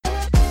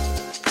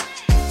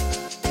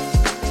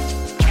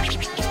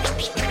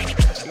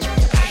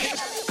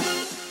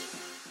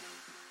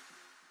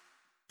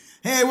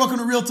Hey, welcome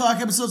to Real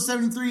Talk, episode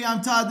 73.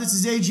 I'm Todd, this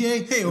is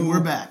AJ. Hey, and we're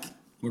back.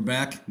 We're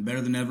back,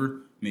 better than ever,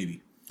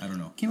 maybe. I don't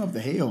know. Came up with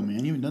the hey-oh,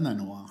 man. You haven't done that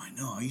in a while. I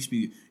know, I used to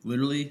be,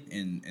 literally,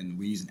 and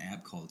we use an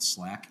app called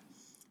Slack.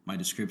 My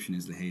description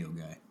is the hey-oh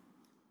guy.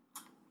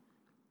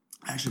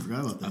 I actually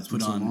forgot about that. I've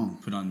put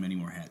on many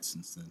more hats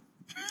since then.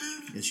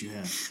 Yes, you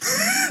have.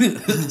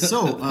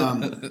 So,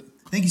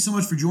 thank you so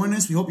much for joining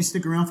us. We hope you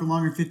stick around for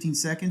longer than 15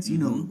 seconds. You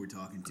know who we're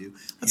talking to.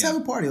 Let's have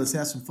a party. Let's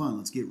have some fun.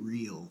 Let's get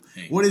real.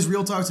 Hey. What is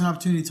Real Talk? It's an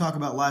opportunity to talk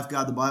about life,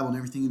 God, the Bible, and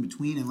everything in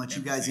between, and let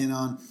you guys in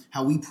on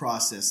how we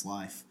process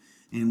life.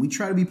 And we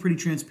try to be pretty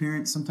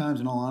transparent.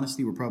 Sometimes, in all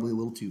honesty, we're probably a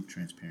little too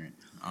transparent.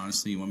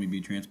 Honestly, you want me to be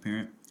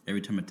transparent?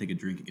 Every time I take a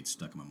drink, it gets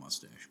stuck in my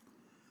mustache.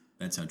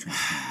 That's how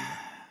transparent we are.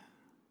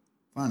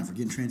 Fine, if we're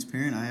getting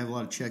transparent, I have a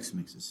lot of Chex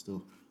Mixes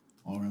still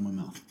all around my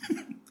mouth.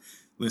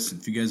 Listen,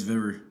 if you guys have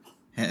ever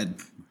had,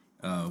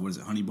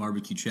 honey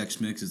barbecue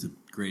Chex Mix, is the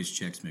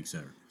greatest Chex Mix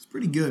ever. It's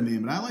pretty good,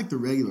 man, but I like the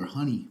regular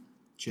honey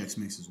Chex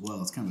Mix as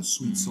well. It's kind of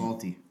sweet,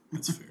 salty.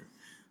 That's fair.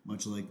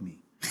 Much like me.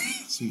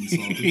 Sweet and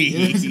salty.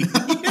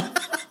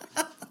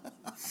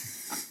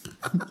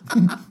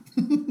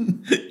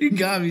 You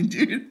got me,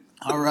 dude.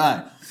 All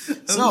right.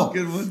 was a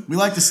good one. We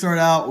like to start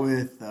out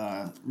with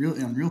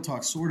real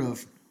talk, sort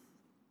of.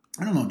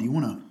 I don't know. Do you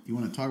want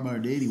to talk about our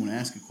day? Do you want to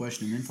ask a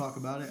question and then talk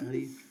about it? How do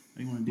you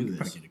want to do this?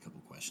 Probably get a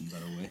couple questions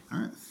out of the way. All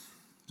right.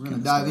 We're going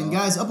to dive in.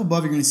 Guys, up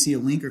above, you're going to see a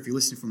link, or if you're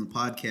listening from the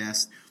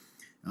podcast,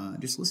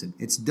 just listen.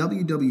 It's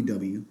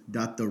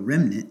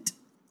www.theremnant,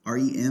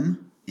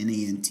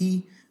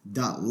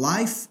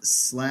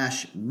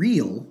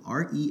 REMNANT.life/real,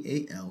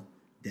 REAL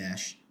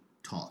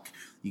 -talk.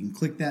 You can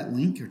click that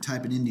link or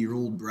type it into your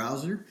old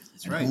browser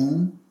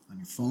home, on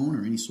your phone,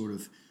 or any sort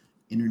of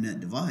internet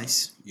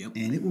device,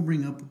 and it will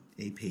bring up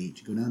a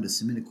page. Go down to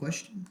submit a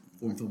question.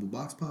 Form fillable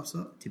box pops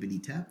up.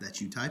 Tippity tap.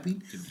 That's you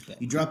typing.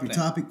 You drop your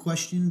topic,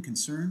 question,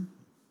 concern,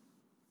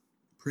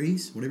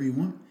 praise, whatever you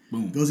want.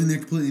 Boom. Goes in there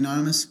completely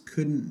anonymous.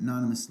 Could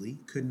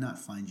not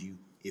find you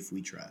if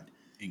we tried.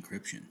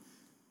 Encryption.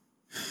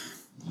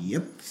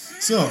 Yep.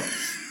 So,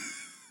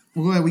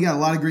 we got a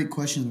lot of great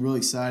questions. We're really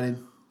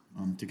excited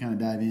to kind of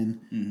dive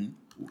in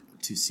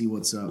to see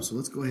what's up. So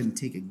let's go ahead and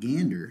take a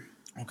gander.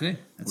 Okay.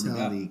 That's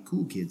how the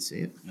cool kids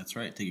say it. That's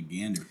right. Take a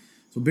gander.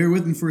 So bear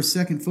with me for a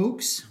second,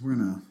 folks.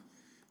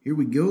 Here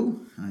we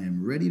go. I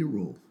am ready to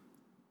roll.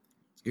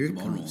 Here it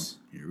comes.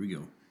 Here we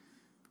go.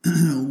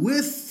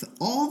 With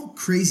all the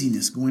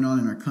craziness going on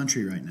in our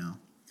country right now,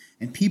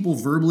 and people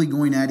verbally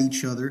going at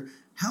each other,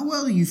 how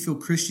well do you feel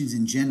Christians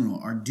in general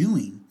are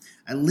doing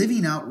at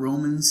living out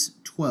Romans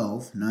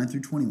 12, 9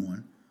 through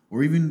 21,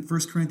 or even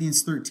 1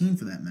 Corinthians 13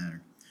 for that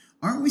matter?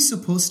 Aren't we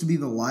supposed to be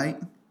the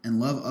light and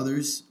love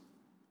others?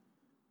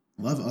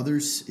 Love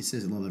others, it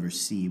says love others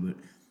see, but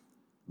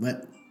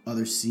let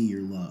others see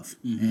your love.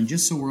 And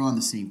just so we're on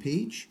the same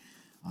page,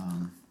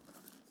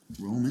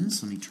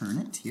 Romans, let me turn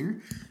it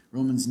here.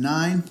 Romans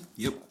 9.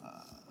 Yep.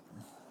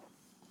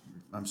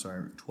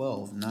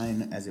 12,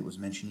 9, as it was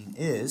mentioning,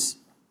 is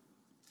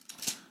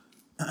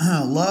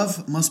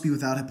love must be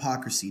without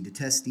hypocrisy,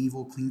 detest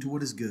evil, cling to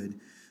what is good,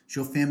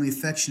 show family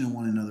affection to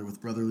one another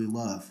with brotherly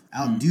love,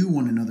 outdo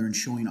one another in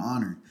showing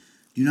honor.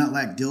 Do not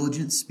lack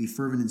diligence, be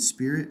fervent in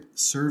spirit,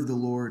 serve the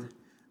Lord,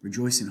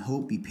 rejoice in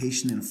hope, be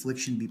patient in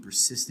affliction, be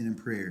persistent in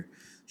prayer.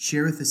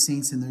 Share with the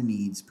saints in their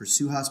needs,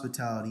 pursue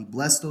hospitality,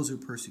 bless those who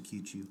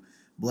persecute you,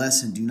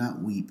 bless and do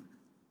not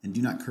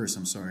curse.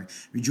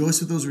 Rejoice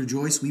with those who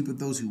rejoice, weep with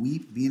those who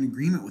weep, be in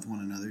agreement with one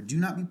another. Do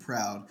not be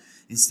proud,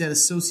 instead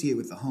associate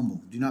with the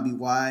humble. Do not be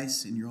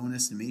wise in your own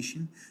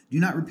estimation. Do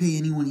not repay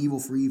anyone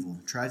evil for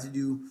evil. Try to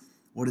do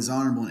what is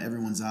honorable in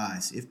everyone's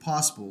eyes. If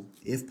possible,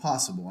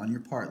 on your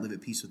part, live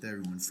at peace with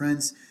everyone.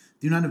 Friends,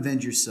 do not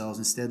avenge yourselves.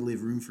 Instead,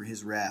 leave room for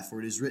his wrath. For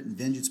it is written,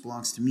 vengeance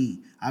belongs to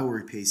me. I will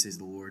repay, says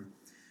the Lord.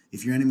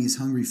 If your enemy is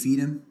hungry, feed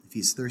him. If he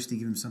is thirsty,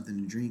 give him something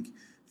to drink.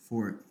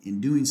 For in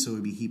doing so,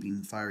 he'll be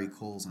heaping fiery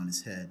coals on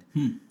his head.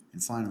 And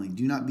finally,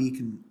 do not be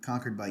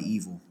conquered by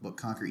evil, but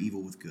conquer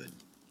evil with good.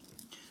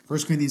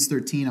 1 Corinthians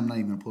 13, I'm not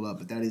even going to pull it up,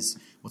 but that is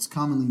what's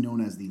commonly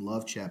known as the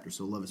love chapter.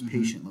 So love is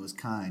patient, love is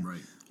kind.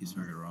 Right. Keeps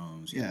no record of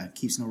wrongs. Yeah,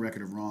 keeps no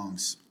record of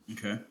wrongs.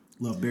 Okay.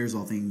 Love bears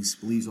all things,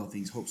 believes all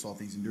things, hopes all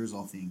things, endures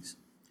all things,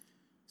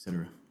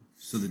 etc.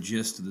 So the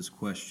gist of this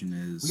question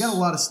is... We got a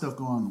lot of stuff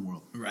going on in the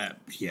world. Right.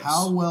 Yes.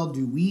 How well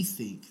do we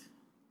think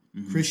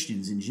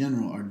Christians in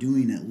general are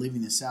doing at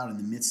living this out in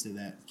the midst of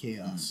that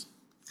chaos?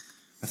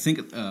 I think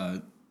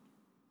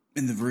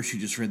in the verse you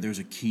just read, there's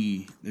a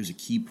key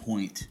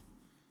point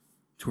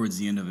towards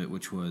the end of it,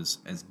 which was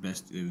it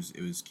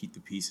was keep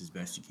the peace as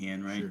best you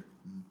can, right? Sure.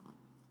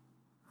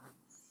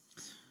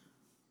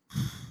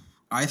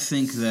 I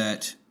think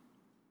that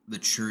the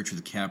church with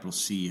a capital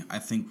C, I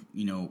think,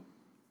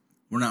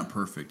 we're not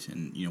perfect,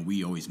 and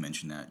we always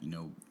mention that,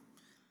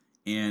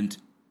 and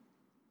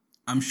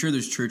I'm sure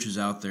there's churches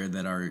out there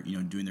that are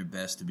doing their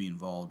best to be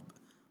involved.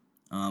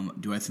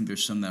 Do I think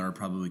there's some that are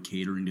probably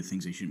catering to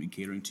things they shouldn't be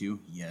catering to?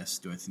 Yes.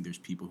 Do I think there's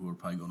people who are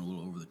probably going a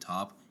little over the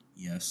top?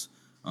 Yes.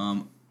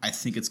 I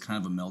think it's kind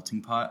of a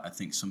melting pot. I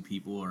think some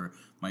people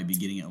might be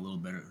getting it a little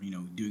better,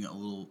 doing it a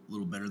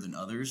little better than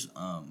others.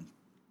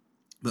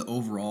 But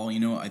overall,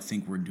 I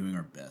think we're doing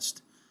our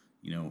best.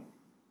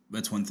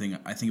 That's one thing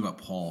I think about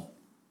Paul.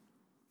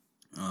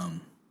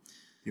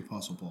 The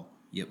Apostle Paul.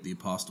 Yep, the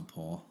Apostle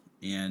Paul.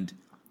 And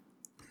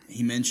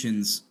he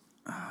mentions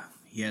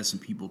he has some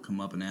people come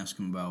up and ask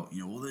him about,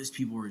 well, these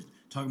people were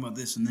talking about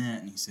this and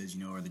that. And he says,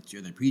 are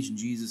they preaching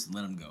Jesus? And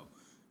let them go.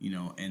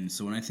 And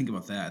so when I think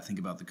about that, I think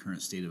about the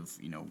current state of,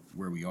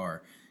 where we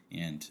are.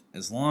 And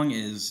as long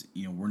as,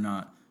 we're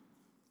not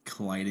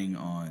colliding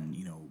on,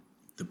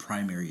 the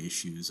primary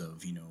issues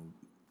of,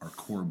 our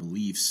core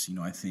beliefs,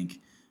 I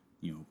think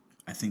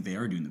they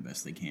are doing the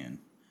best they can.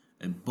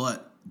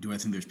 But do I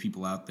think there's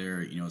people out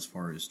there, as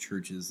far as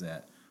churches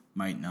that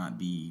might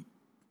be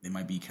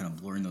kind of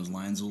blurring those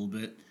lines a little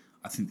bit?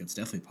 I think that's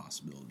definitely a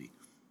possibility.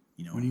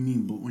 What do you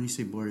mean? When you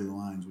say blurry the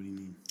lines, what do you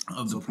mean?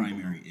 Of the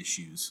primary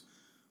issues.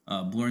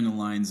 Blurring the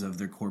lines of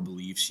their core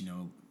beliefs, kind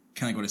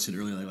of like what I said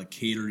earlier, like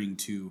catering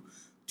to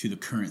the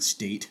current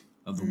state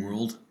of the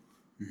world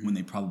when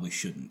they probably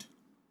shouldn't.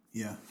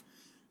 Yeah.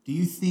 Do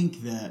you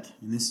think that,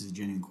 and this is a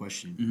genuine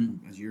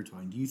question as you're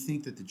talking, do you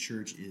think that the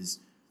church is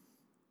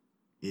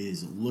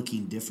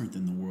looking different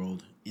than the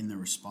world in the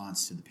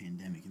response to the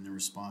pandemic, in the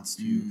response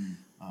to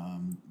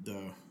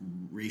the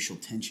racial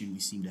tension we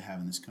seem to have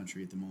in this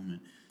country at the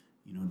moment?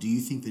 Do you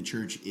think the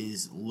church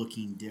is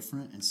looking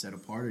different and set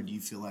apart, or do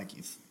you feel like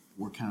if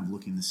we're kind of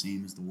looking the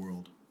same as the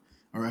world?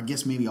 Or I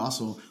guess maybe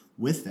also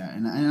with that,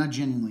 and I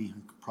genuinely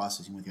am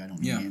processing with you, I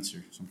don't know the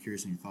answer, so I'm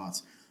curious on your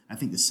thoughts. I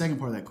think the second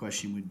part of that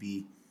question would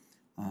be,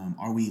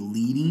 are we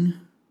leading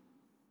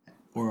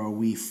or are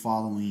we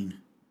following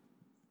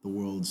the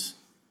world's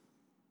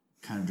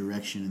kind of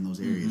direction in those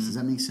areas? Does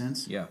that make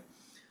sense? Yeah.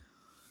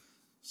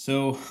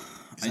 So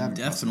I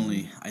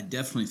definitely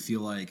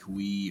feel like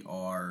we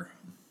are,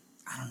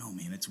 I don't know,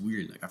 man, it's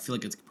weird. Like I feel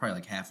like it's probably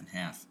like half and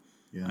half.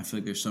 Yeah. I feel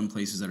like there's some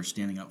places that are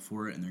standing up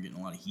for it and they're getting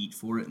a lot of heat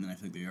for it, and then I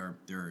think there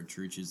are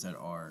churches that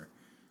are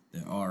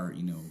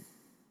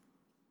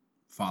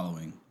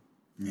following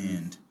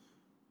and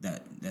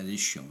that is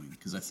showing,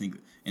 because I think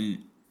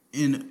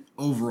in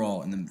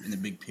overall in the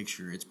big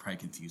picture it's probably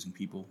confusing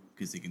people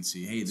because they can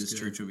see, hey, this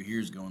church over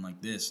here is going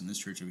like this and this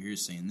church over here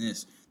is saying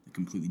this. They're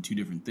completely two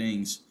different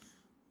things.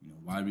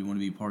 Why do we want to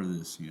be a part of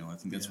this? I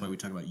think that's why we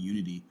talk about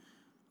unity.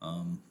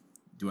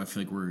 Do I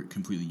feel like we're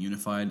completely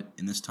unified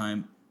in this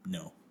time?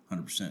 No.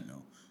 100%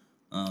 no.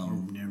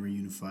 We're never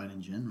unified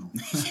in general.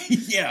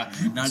 Yeah,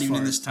 not even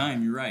in this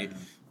time. You're right. Yeah.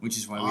 Which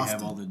is why we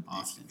have all the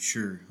often.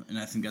 Sure, and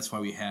I think that's why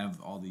we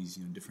have all these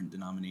different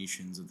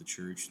denominations of the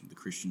church, the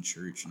Christian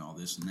church, and all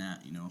this and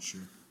that.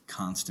 Sure.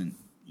 Constant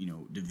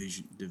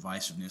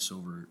divisiveness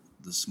over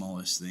the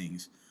smallest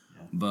things.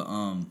 Yeah. But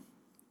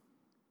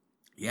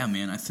yeah,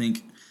 man, I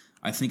think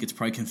it's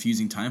probably a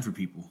confusing time for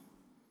people.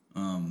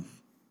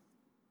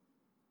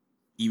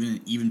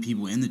 Even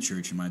people in the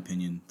church, in my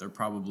opinion, they're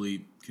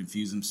probably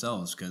confused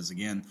themselves because,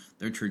 again,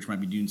 their church might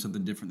be doing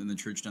something different than the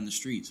church down the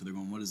street. So they're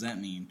going, what does that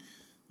mean?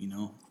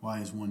 Why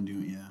is one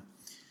doing it? Yeah.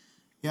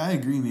 Yeah, I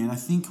agree, man. I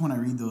think when I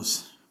read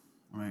those,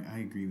 I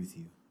agree with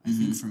you. I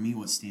think for me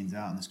what stands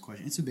out in this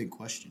question, it's a big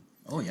question.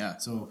 Oh, yeah.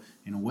 So,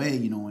 in a way,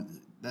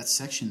 that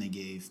section they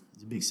gave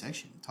is a big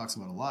section. It talks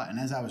about a lot. And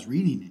as I was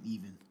reading it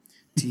even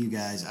to you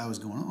guys, I was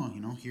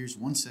going, here's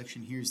one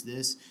section, here's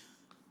this.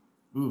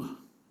 Ooh.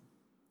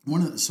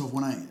 So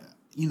when I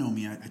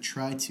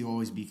try to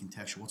always be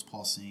contextual. What's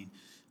Paul saying?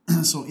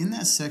 So in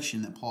that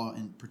section that Paul,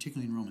 and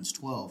particularly in Romans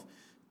 12,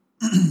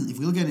 if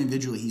we look at it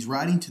individually, he's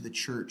writing to the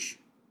church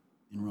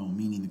in Rome,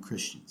 meaning the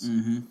Christians.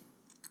 Mm-hmm.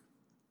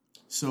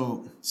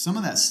 So some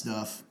of that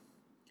stuff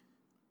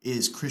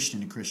is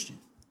Christian to Christian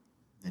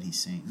that he's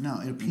saying. No,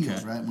 it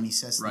appeals, right? When he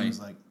says things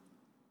like,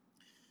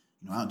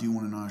 outdo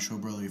one another, show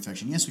brotherly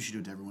affection. Yes, we should do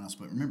it to everyone else,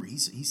 but remember,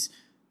 he's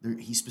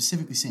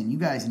specifically saying you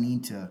guys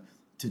need to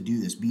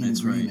do this, be in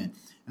agreement.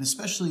 Right. And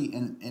especially,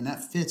 and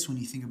that fits when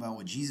you think about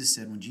what Jesus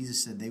said, when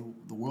Jesus said,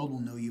 the world will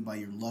know you by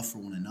your love for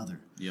one another.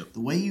 Yep.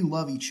 The way you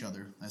love each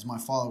other as my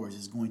followers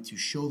is going to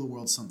show the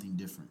world something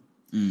different.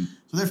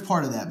 So there's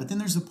part of that. But then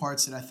there's the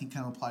parts that I think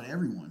kind of apply to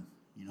everyone,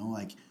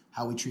 like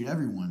how we treat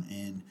everyone.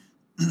 And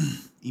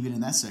even in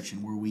that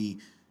section where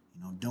we,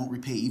 don't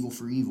repay evil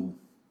for evil,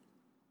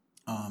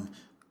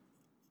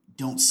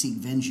 don't seek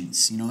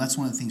vengeance. That's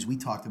one of the things we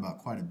talked about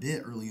quite a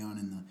bit early on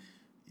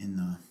in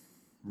the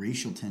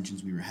racial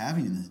tensions we were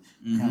having in the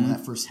kind of when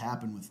that first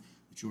happened with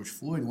George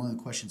Floyd. One of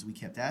the questions we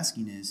kept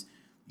asking is,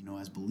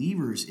 as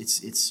believers,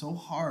 it's so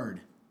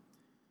hard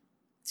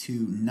to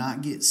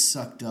not get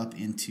sucked up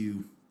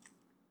into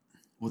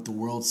what the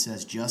world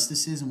says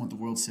justice is and what the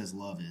world says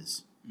love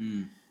is.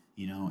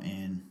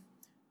 And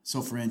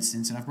so for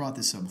instance, and I've brought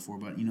this up before,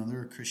 but there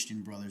are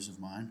Christian brothers of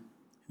mine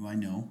who I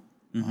know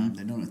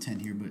that don't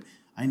attend here, but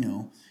I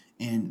know.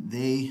 And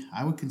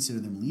I would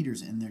consider them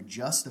leaders, and they're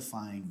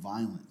justifying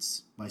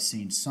violence by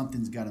saying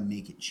something's got to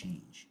make it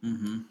change.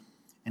 Mm-hmm.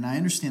 And I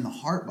understand the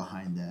heart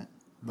behind that,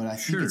 but I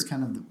think it's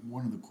kind of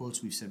one of the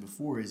quotes we've said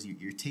before is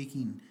you're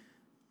taking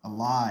a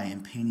lie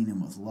and painting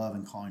him with love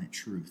and calling it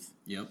truth.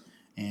 Yep.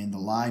 And the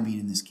lie being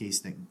in this case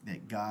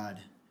that God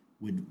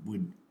would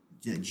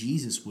that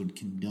Jesus would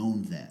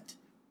condone that.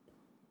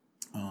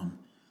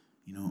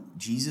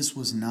 Jesus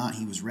was not,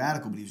 he was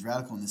radical, but he was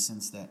radical in the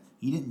sense that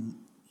he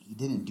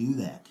didn't do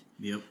that.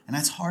 Yep. And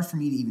that's hard for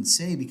me to even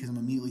say because I'm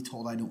immediately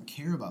told I don't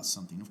care about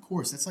something. Of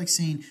course, that's like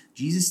saying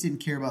Jesus didn't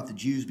care about the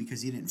Jews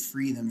because he didn't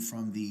free them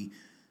from the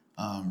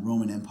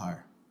Roman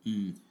Empire.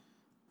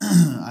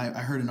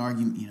 I heard an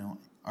argument.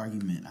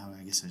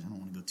 I guess I don't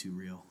want to go too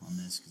real on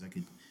this because I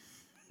could.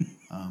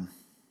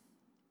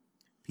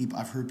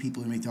 I've heard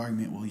people who make the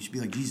argument, well, you should be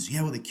like Jesus.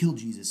 Yeah, well, they killed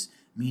Jesus,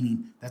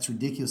 meaning that's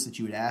ridiculous that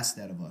you would ask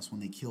that of us when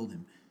they killed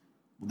him.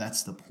 Well,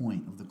 that's the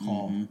point of the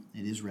call. Mm-hmm.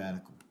 It is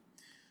radical.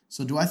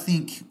 So do I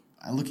think,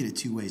 I look at it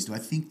two ways. Do I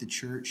think the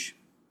church,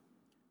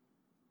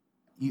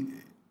 I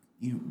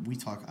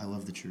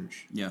love the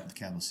church. Yeah. The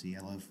capital C.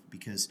 I love,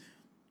 because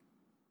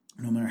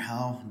no matter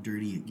how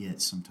dirty it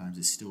gets, sometimes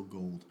it's still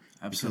gold.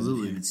 Absolutely.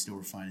 Because of him, it's still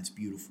refined. It's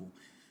beautiful.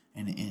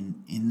 And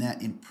in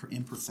that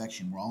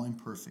imperfection, we're all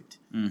imperfect.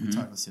 Mm-hmm. We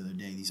talked about this the other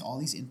day. All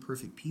these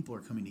imperfect people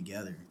are coming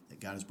together that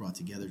God has brought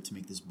together to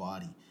make this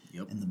body.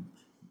 Yep. And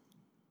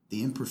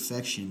the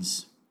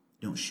imperfections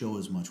don't show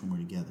as much when we're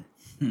together.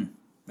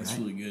 That's right?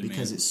 really good,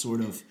 because man. it's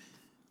sort of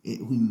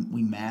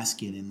we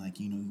mask it, and like,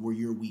 where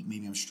you're weak,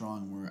 maybe I'm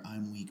strong. Where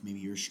I'm weak, maybe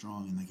you're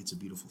strong, and like it's a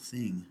beautiful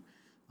thing.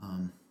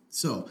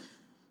 So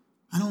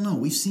I don't know.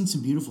 We've seen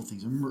some beautiful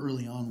things. I remember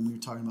early on when we were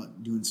talking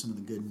about doing some of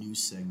the good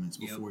news segments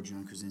before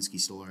John Krasinski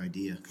stole our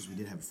idea, because we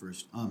did have it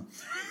first.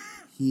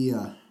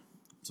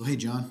 So hey,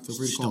 John, feel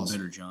free to call us. Still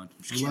bitter, John.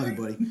 I love you,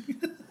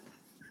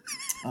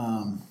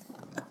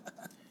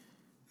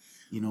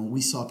 buddy.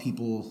 We saw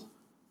people,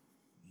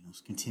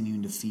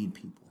 continuing to feed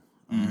people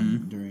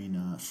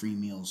during free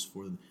meals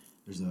for.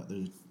 There's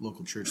a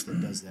local church that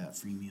does that,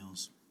 free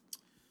meals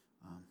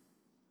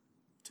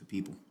to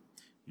people.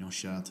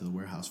 Shout out to the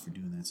Warehouse for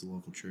doing that. It's a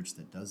local church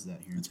that does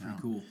that here in town.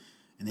 Pretty cool.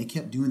 And they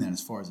kept doing that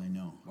as far as I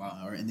know.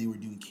 Wow. And they were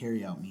doing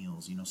carry-out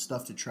meals,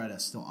 stuff to try to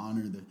still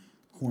honor the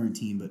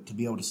quarantine, but to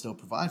be able to still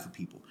provide for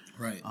people.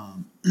 Right.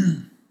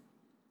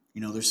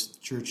 There's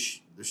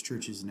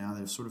churches now that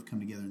have sort of come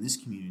together in this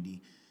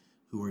community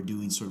who are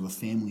doing sort of a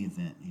family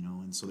event,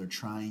 and so they're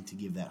trying to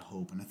give that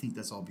hope. And I think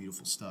that's all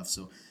beautiful stuff.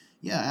 So,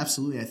 yeah,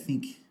 absolutely. I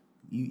think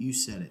you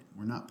said it.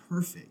 We're not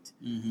perfect.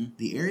 Mm-hmm.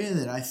 The area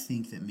that I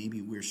think that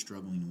maybe we're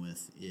struggling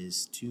with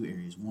is two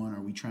areas. One,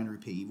 are we trying to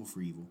repay evil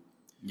for evil?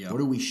 Yep.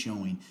 What are we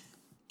showing?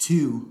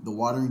 Two, the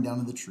watering down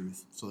of the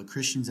truth. So the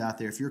Christians out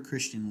there, if you're a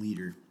Christian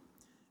leader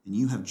and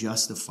you have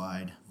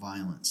justified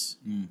violence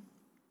and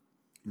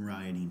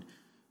rioting,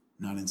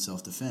 not in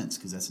self-defense,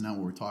 because that's not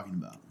what we're talking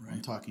about. Right.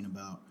 I'm talking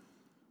about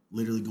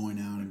literally going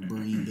out and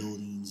burning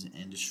buildings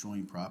and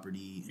destroying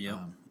property. Yep.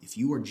 If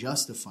you are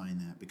justifying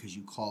that because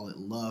you call it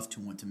love to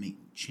want to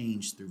make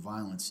change through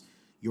violence,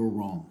 you're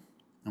wrong.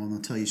 And I'm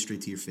going to tell you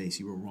straight to your face,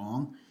 you were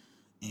wrong,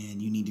 and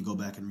you need to go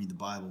back and read the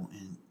Bible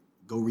and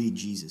go read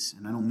Jesus.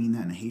 And I don't mean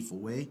that in a hateful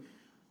way,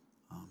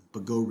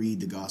 but go read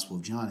the Gospel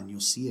of John, and you'll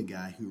see a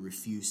guy who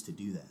refused to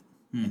do that.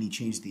 And he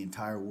changed the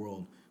entire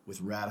world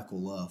with radical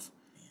love.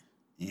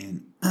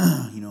 And,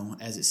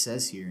 as it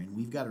says here, and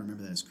we've got to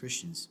remember that as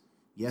Christians,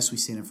 yes, we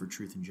stand up for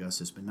truth and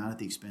justice, but not at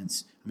the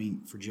expense,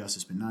 for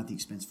justice, but not at the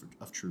expense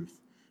of truth,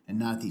 and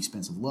not at the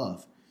expense of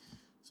love.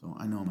 So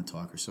I know I'm a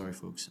talker, sorry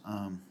folks.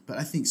 But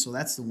I think, so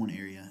that's the one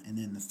area. And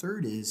then the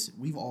third is,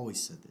 we've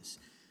always said this,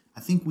 I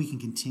think we can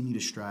continue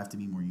to strive to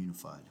be more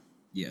unified.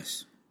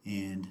 Yes.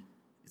 And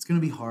it's going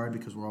to be hard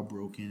because we're all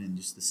broken and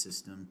just the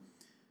system.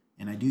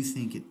 And I do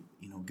think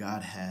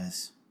God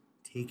has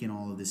taken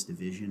all of this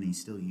division and he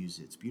still uses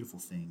it. It's a beautiful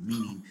thing,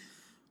 meaning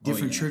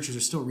different churches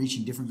are still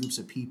reaching different groups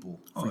of people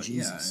for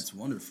Jesus. Yeah, it's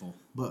wonderful.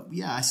 But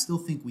yeah, I still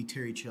think we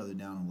tear each other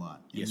down a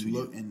lot. And yes, we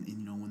do. And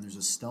when there's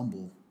a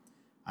stumble,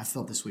 I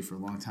felt this way for a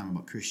long time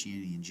about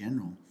Christianity in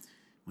general.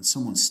 When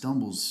someone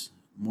stumbles,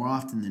 more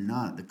often than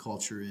not, the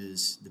culture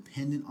is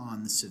dependent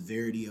on the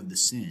severity of the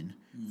sin.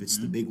 If it's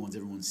the big ones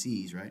everyone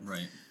sees, right?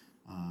 Right.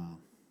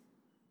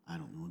 I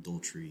don't know,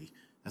 adultery.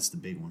 That's the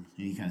big one.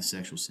 Any kind of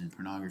sexual sin,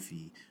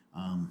 pornography,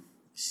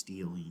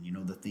 stealing,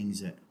 the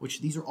things that, which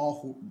these are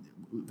all,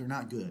 they're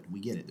not good. We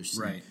get it. They're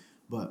sin. Right.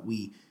 But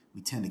we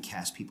tend to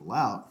cast people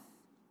out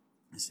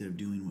instead of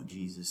doing what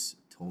Jesus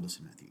told us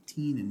in Matthew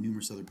 18 and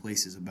numerous other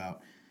places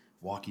about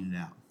walking it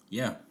out.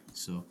 Yeah.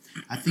 So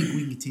I think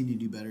we can continue to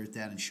do better at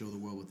that and show the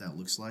world what that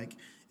looks like.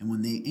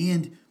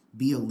 And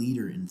be a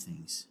leader in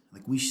things.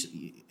 Like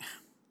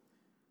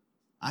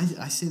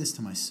I say this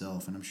to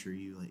myself, and I'm sure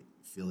you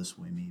feel this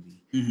way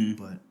maybe.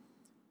 Mm-hmm. But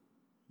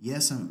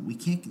yes, we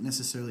can't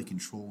necessarily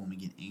control when we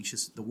get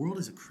anxious. The world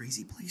is a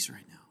crazy place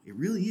right now. It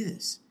really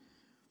is.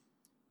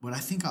 But I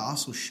think I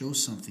also show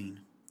something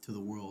to the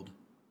world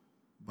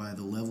by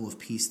the level of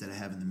peace that I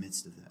have in the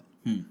midst of that.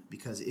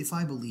 Because if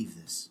I believe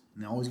this,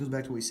 and it always goes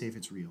back to what we say, if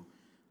it's real,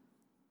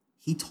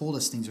 he told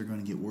us things are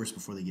going to get worse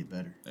before they get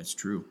better. That's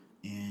true.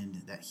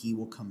 And that he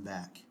will come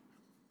back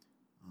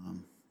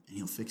and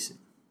he'll fix it.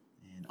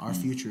 And our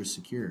future is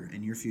secure,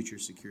 and your future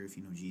is secure if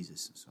you know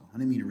Jesus. So I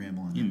didn't mean to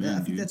ramble on that. Amen, I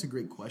think dude. that's a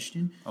great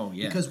question. Oh,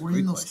 yeah. Because we're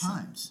Great in those question.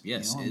 times.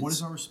 Yes, and what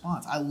is our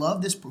response? I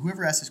love this.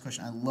 Whoever asked this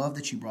question, I love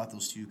that you brought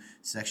those two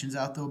sections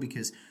out, though,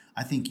 because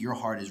I think your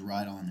heart is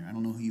right on there. I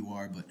don't know who you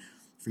are, but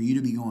for you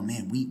to be going,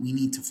 man, we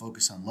need to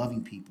focus on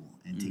loving people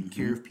and taking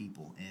care of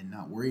people and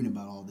not worrying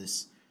about all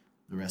this,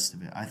 the rest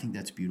of it. I think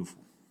that's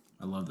beautiful.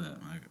 I love that.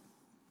 I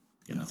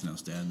got nothing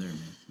else to add there,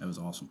 man. That was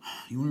awesome.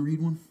 You want to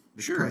read one?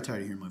 Sure. I'm probably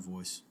tired of hearing my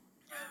voice.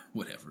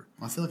 Whatever.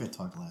 Well, I feel like I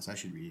talked last. I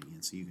should read it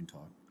again so you can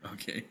talk.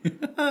 Okay.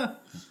 That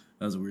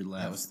was a weird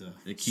laugh. That was the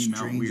It came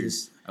out weird.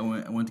 strangest- I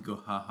went to go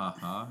ha ha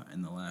ha,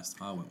 and the last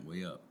ha went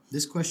way up.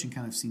 This question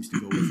kind of seems to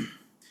go with it.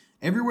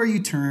 Everywhere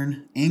you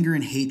turn, anger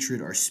and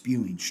hatred are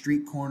spewing.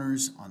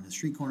 On the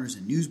street corners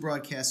and news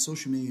broadcasts,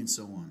 social media, and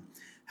so on.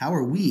 How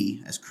are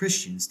we, as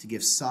Christians, to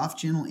give soft,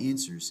 gentle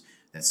answers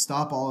that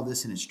stop all of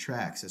this in its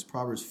tracks, as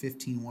Proverbs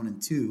 15:1 and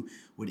 2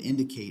 would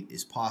indicate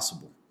is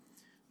possible?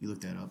 You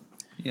looked that up.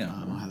 Yeah.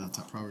 I'll have that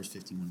top. Proverbs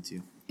 15:1 and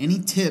 2. Any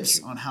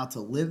tips on how to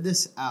live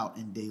this out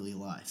in daily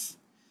life?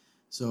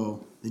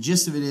 So the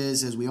gist of it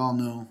is, as we all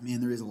know,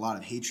 man, there is a lot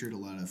of hatred, a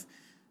lot of,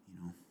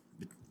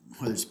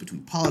 whether it's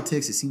between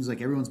politics, it seems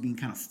like everyone's being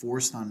kind of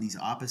forced on these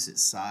opposite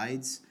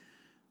sides.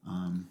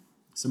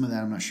 Some of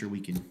that I'm not sure we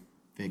can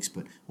fix,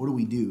 but what do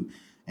we do?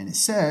 And it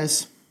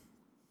says,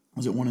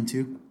 was it 1 and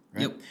 2?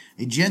 Right? Yep.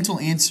 A gentle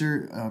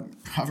answer,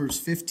 Proverbs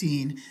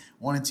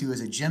 15:1 and 2 is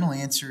a gentle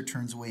answer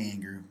turns away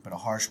anger, but a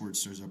harsh word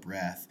stirs up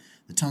wrath.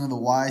 The tongue of the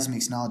wise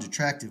makes knowledge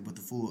attractive,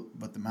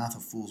 but the mouth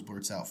of fools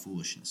blurts out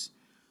foolishness.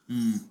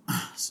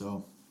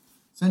 So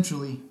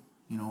essentially,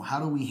 how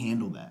do we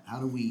handle that? How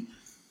do we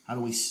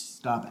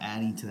stop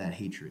adding to that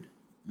hatred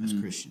as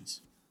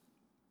Christians?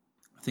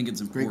 I think it's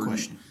important. Great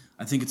question.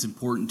 I think it's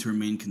important to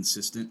remain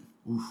consistent.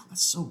 Oof,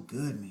 that's so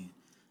good, man.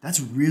 That's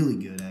really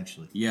good,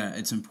 actually. Yeah,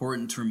 it's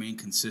important to remain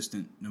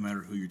consistent no matter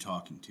who you're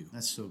talking to.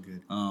 That's so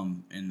good.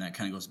 And that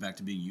kind of goes back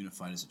to being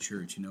unified as a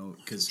church,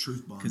 because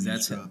Truth bomb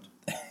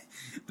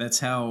that's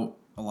how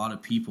a lot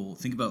of people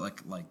think about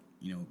like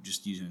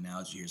just using an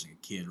analogy here as like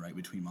a kid, right,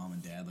 between mom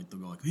and dad. Like they'll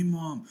go like, "Hey,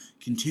 mom,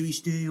 can Timmy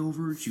stay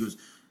over?" She goes,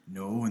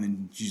 "No," and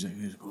then she's like,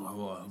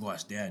 "Oh, I'll go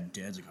ask Dad." And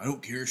Dad's like, "I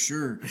don't care,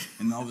 sure."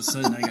 And all of a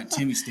sudden, I got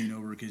Timmy staying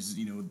over because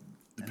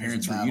the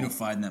parents were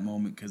unified in that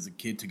moment because the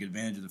kid took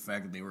advantage of the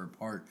fact that they were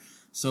apart.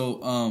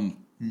 So,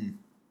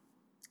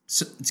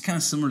 so it's kind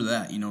of similar to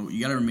that. You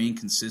got to remain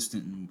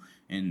consistent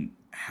in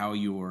how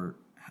your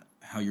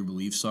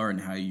beliefs are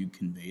and how you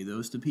convey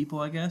those to people,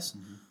 I guess.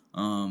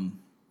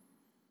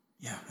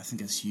 Yeah, I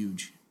think that's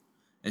huge.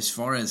 As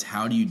far as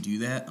how do you do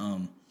that,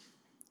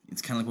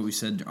 it's kind of like what we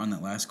said on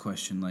that last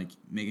question, like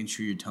making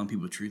sure you're telling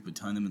people the truth, but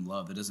telling them in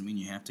love. That doesn't mean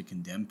you have to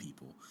condemn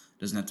people. It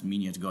doesn't have to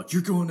mean you have to go, like,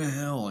 "You're going to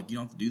hell." Like, you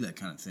don't have to do that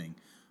kind of thing.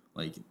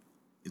 Like,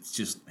 it's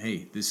just,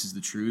 hey, this is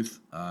the truth,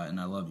 and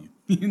I love you.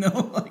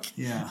 Like.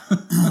 Yeah.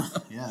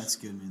 Yeah, that's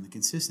good, man. The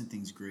consistent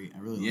thing's great. I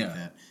really like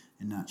that.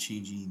 And not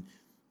changing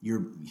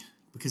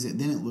because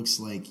then it looks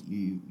like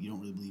you don't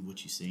really believe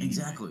what you say anyway.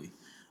 Exactly.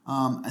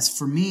 As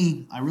for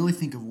me, I really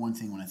think of one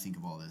thing when I think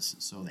of all this.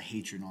 So the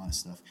hatred and all that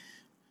stuff.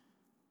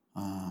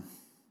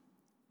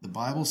 The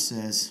Bible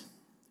says,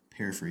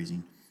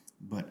 paraphrasing,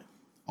 but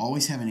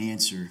always have an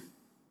answer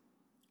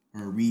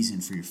or a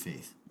reason for your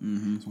faith.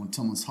 Mm-hmm. So when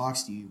someone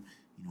talks to you,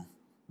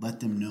 let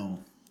them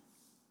know.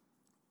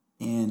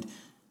 And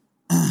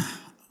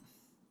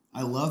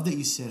I love that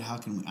you said, how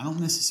can we? I don't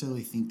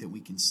necessarily think that we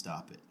can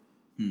stop it.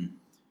 And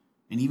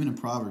even in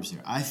Proverbs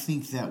there, I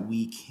think that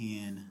we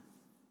can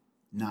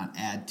not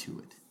add to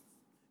it.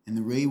 And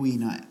the way we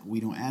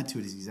don't add to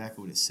it is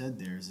exactly what it said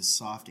there, is a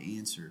soft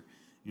answer.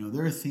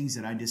 There are things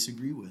that I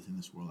disagree with in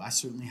this world. I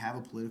certainly have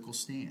a political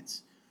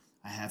stance.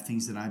 I have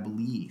things that I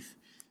believe.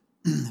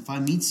 If I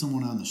meet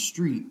someone on the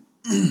street,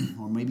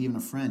 or maybe even a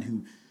friend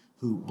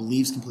who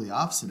believes completely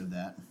opposite of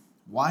that,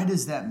 why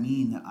does that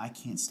mean that I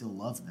can't still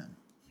love them?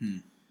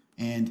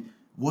 And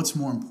what's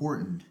more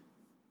important,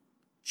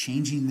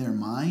 changing their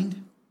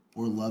mind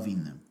or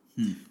loving them?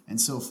 And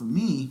so for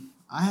me,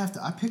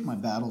 I pick my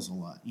battles a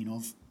lot.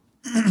 If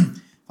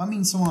I'm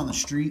meeting someone on the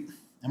street,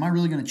 am I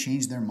really going to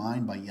change their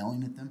mind by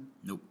yelling at them?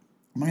 Nope.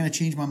 Am I going to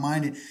change their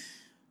mind,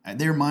 by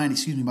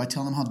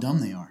telling them how dumb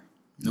they are?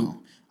 Nope.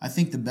 No. I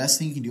think the best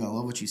thing you can do, I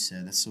love what you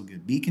said, that's so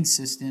good. Be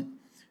consistent.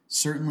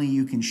 Certainly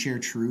you can share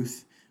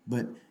truth,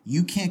 but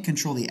you can't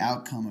control the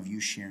outcome of you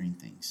sharing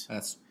things.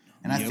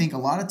 I think a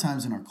lot of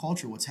times in our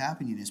culture, what's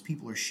happening is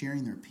people are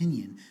sharing their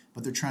opinion,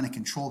 but they're trying to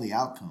control the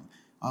outcome.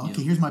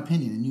 Okay, here's my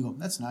opinion. And you go,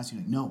 that's nice.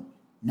 You're like, no,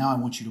 now I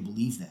want you to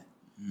believe that.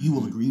 You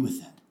will agree with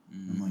that.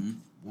 I'm like,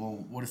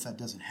 well, what if that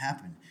doesn't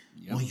happen?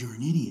 Well, you're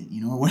an idiot,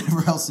 or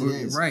whatever else it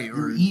is. Right.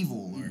 You're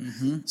evil.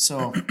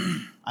 So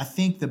I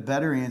think the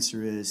better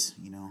answer is,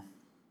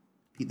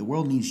 the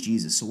world needs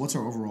Jesus. So what's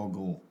our overall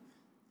goal?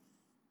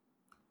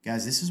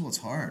 Guys, this is what's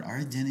hard. Our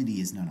identity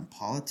is not in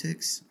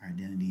politics. Our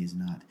identity is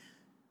not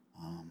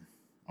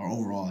our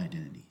overall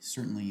identity.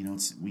 Certainly,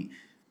 let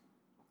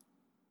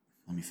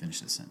me finish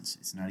this sentence.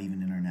 It's not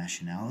even in our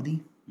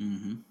nationality.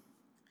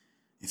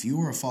 If you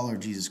are a follower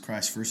of Jesus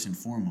Christ, first and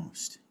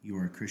foremost, you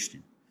are a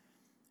Christian.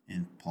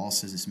 And Paul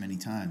says this many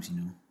times,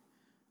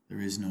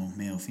 there is no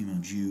male, female,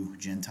 Jew,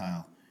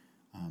 Gentile.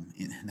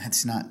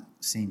 That's not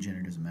saying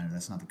gender doesn't matter.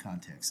 That's not the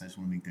context. I just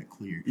want to make that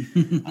clear.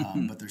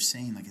 But they're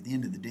saying, like, at the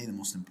end of the day, the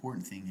most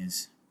important thing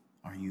is,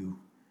 are you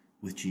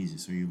with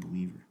Jesus? Are you a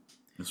believer?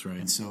 That's right.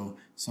 And so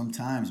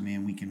sometimes,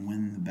 man, we can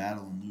win the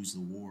battle and lose the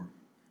war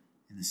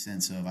in the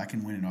sense of I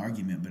can win an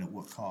argument, but at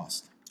what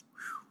cost?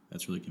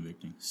 That's really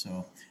convicting.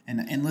 So,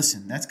 and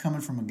listen, that's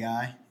coming from a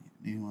guy,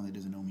 anyone that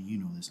doesn't know me, you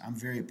know this. I'm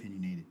very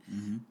opinionated.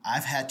 Mm-hmm.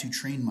 I've had to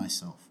train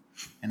myself,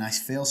 and I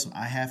fail. So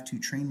I have to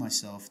train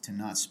myself to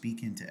not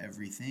speak into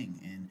everything.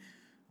 And,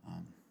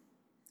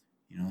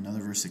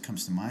 another verse that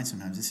comes to mind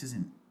sometimes, this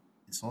isn't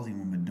insulting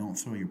one, but don't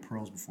throw your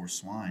pearls before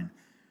swine.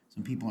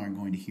 Some people aren't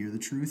going to hear the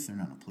truth. They're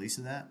not in a place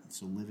of that.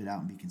 So live it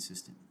out and be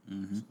consistent.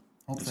 Mm-hmm.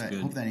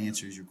 So hope that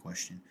answers your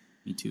question.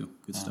 Me too.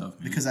 Good stuff,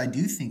 man. Because I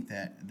do think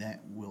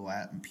that will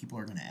people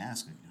are going to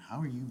ask,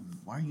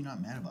 why are you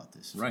not mad about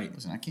this? Right.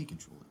 Listen, I can't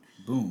control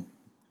it. Boom.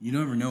 You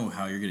never know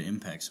how you're going to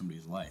impact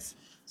somebody's life.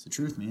 It's the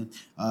truth, man.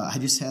 I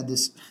just had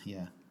this,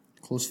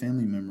 close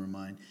family member of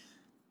mine,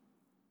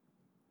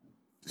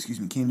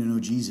 came to know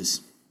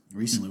Jesus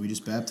recently. We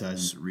just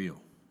baptized him. Surreal.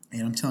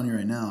 And I'm telling you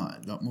right now,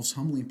 the most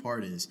humbling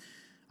part is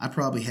I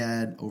probably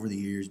had over the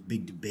years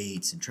big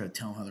debates and try to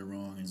tell them how they're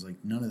wrong. And it's like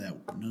none of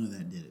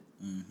that did it.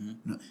 Mm-hmm.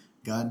 No,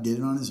 God did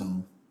it on his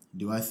own.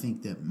 Do I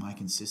think that my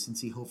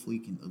consistency, hopefully,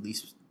 can at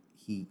least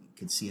he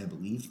could see I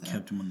believe that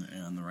kept him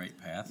on the right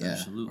path? Yeah,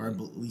 absolutely. Or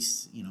at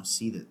least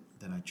see that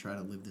I try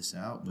to live this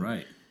out. But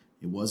right.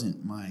 It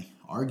wasn't my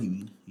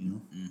arguing.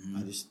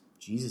 Mm-hmm.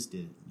 Jesus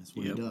did it. That's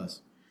what he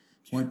does.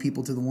 Point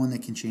people to the one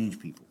that can change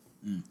people.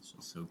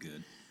 So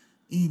good.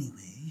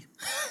 Anyway,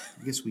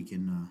 I guess we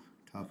can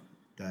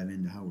dive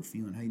into how we're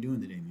feeling. How you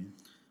doing today, man?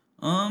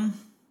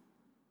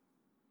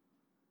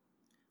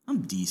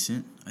 I'm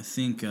decent. I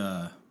think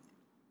I've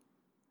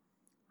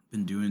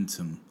been doing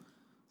some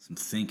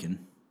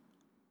thinking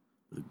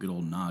with a good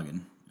old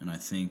noggin, and I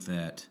think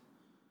that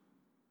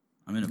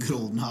I'm in a good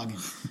old noggin.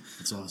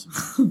 That's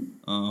awesome.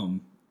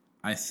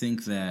 I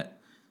think that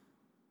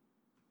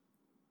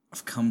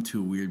I've come to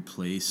a weird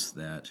place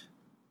that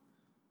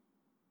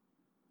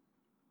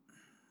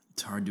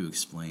it's hard to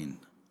explain.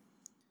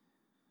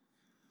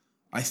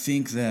 I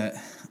think that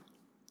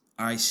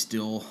I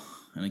still,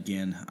 and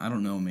again, I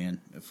don't know,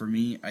 man. For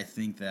me, I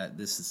think that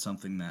this is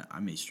something that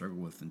I may struggle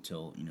with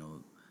until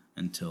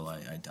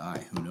I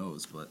die. Who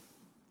knows? But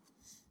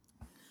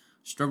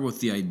struggle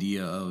with the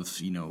idea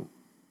of,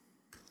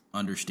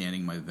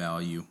 understanding my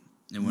value.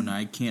 And when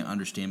I can't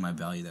understand my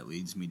value, that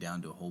leads me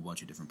down to a whole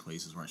bunch of different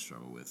places where I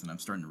struggle with. And I'm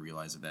starting to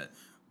realize that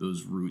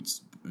those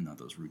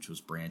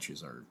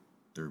branches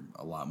they're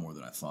a lot more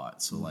than I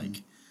thought. So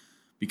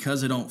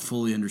because I don't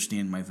fully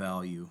understand my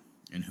value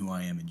and who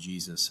I am in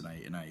Jesus,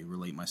 and I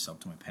relate myself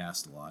to my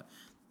past a lot,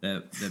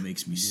 that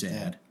makes me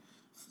sad.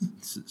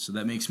 So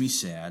that makes me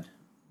sad.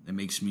 That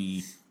makes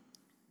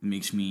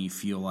me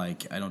feel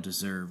like I don't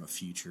deserve a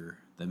future.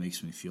 That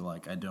makes me feel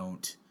like I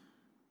don't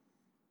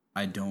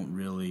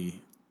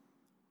really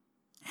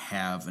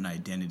have an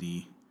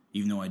identity,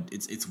 even though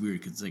it's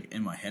weird because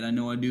in my head I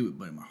know I do,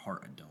 but in my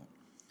heart I don't,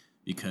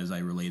 because I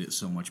relate it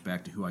so much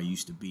back to who I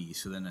used to be.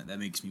 So then that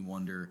makes me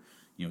wonder,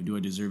 do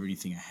I deserve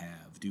anything I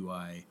have?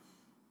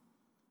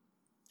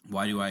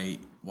 Why do I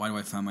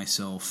find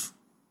myself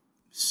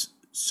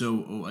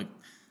so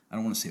I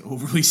don't want to say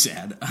overly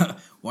sad.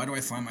 Why do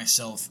I find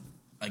myself,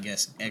 I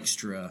guess,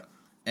 extra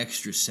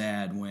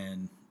sad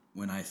when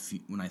I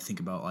think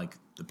about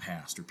the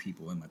past or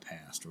people in my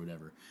past or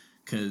whatever?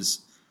 Because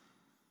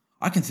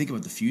I can think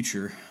about the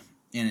future,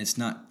 and it's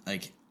not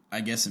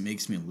I guess it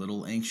makes me a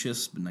little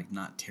anxious, but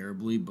not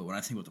terribly. But when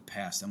I think about the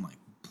past, I'm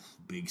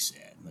big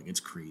sad. It's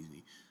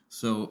crazy.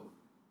 So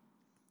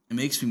it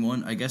makes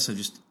me I guess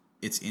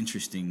it's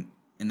interesting,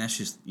 and that's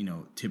just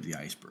tip of the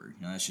iceberg.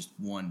 That's just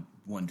one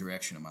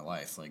direction of my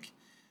life.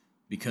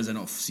 Because I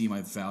don't see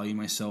my value in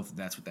myself,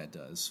 that's what that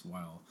does.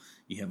 While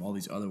you have all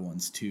these other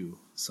ones too.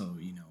 So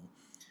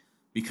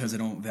because I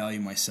don't value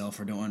myself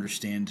or don't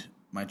understand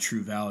my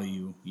true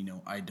value,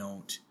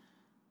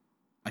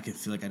 I can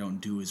feel like I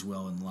don't do as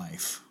well in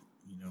life,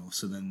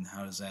 so then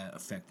how does that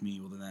affect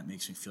me? Well, then that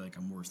makes me feel like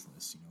I'm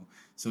worthless,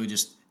 so it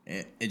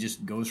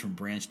just goes from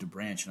branch to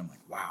branch, and I'm like,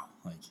 wow,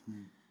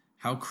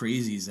 how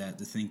crazy is that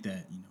to think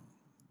that,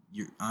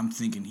 I'm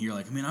thinking here,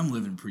 man, I'm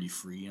living pretty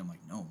free. And I'm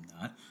like, no, I'm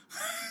not.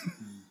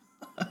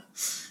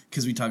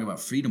 Because we talk about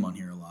freedom on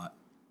here a lot.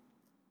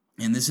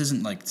 And this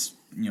isn't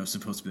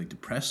supposed to be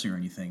depressing or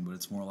anything, but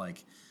it's more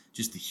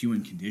just the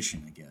human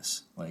condition, I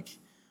guess.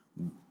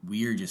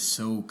 We are just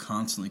so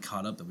constantly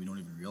caught up that we don't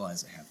even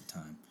realize it half the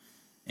time.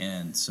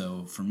 And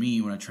so for me,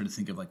 when I try to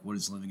think of what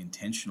is living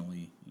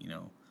intentionally,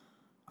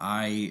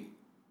 I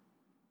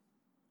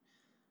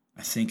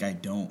think I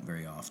don't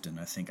very often.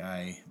 I think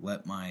I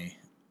let my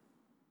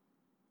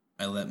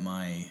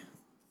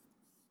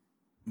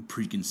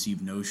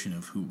preconceived notion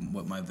of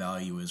what my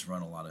value is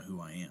run a lot of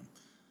who I am.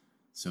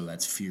 So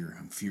that's fear.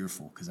 I'm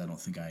fearful because I don't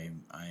think I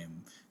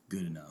am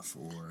good enough.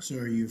 Or so,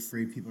 are you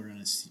afraid people are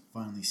going to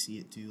finally see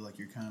it too?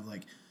 You're kind of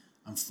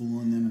I'm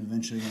fooling them, and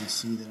eventually they're going to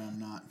see that I'm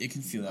not. It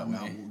can feel that I'm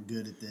way. not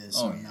good at this.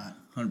 Oh, I'm not.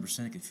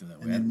 100% it can feel that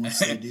way. And then once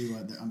they do,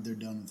 they're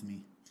done with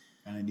me.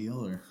 Kind of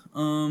deal, or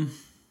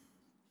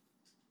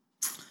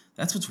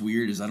that's what's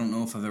weird is I don't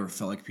know if I've ever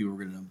felt like people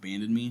were going to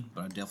abandon me,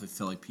 but I definitely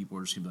felt like people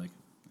were just going to be like,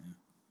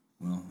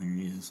 well, here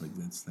he is. Like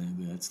that's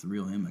the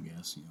real him, I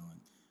guess. You know,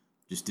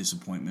 just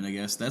disappointment. I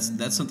guess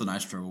that's something I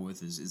struggle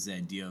with is the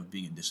idea of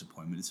being a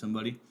disappointment to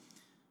somebody.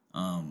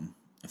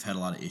 I've had a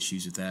lot of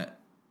issues with that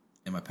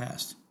in my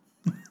past.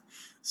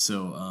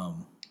 So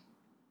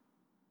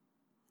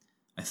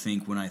I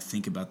think when I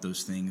think about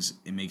those things,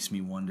 it makes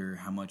me wonder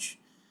how much.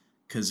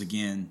 Because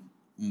again,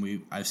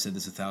 I've said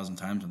this 1,000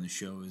 times on the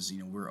show is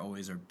we're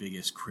always our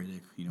biggest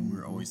critic.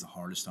 We're always the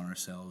hardest on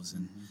ourselves,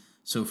 and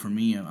so for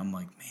me, I'm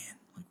like, man,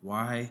 like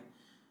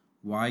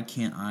why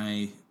can't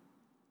I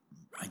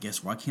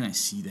guess why can't I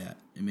see that?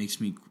 It makes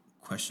me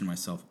question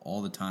myself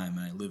all the time,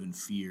 and I live in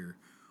fear,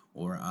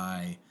 or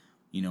I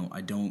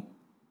don't.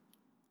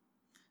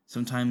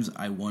 Sometimes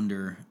I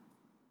wonder,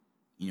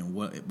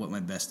 what my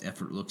best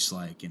effort looks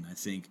like, and I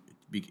think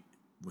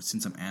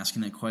since I'm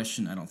asking that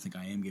question, I don't think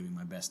I am giving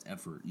my best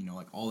effort.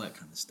 Like all that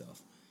kind of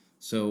stuff.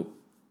 So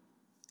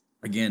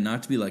again,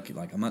 not to be like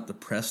I'm not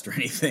depressed or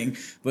anything,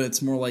 but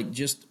it's more like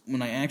just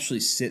when I actually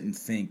sit and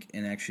think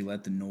and actually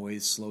let the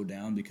noise slow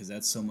down, because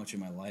that's so much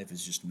of my life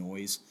is just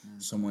noise,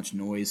 so much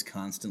noise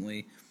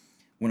constantly.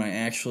 When I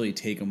actually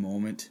take a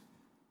moment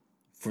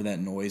for that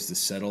noise to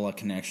settle, I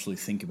can actually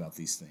think about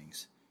these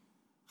things.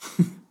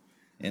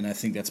 And I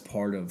think that's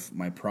part of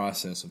my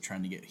process of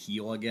trying to get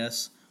heal, I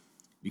guess,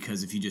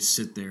 because if you just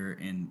sit there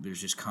and there's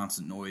just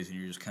constant noise and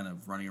you're just kind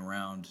of running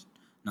around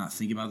not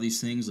thinking about these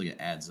things, like it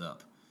adds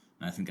up.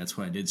 And I think that's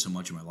what I did so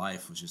much of my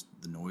life was just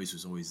the noise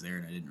was always there,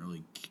 and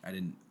I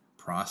didn't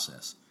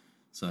process.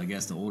 So I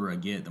guess the older I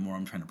get, the more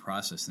I'm trying to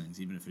process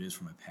things, even if it is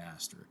from my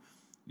past or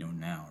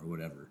now or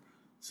whatever.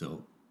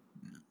 So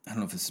I don't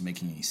know if this is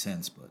making any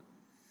sense, but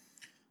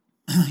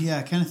yeah,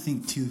 I kind of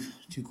think two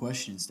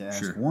questions to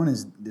ask. Sure. One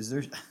is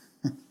there?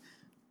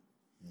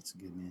 That's a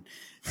good man.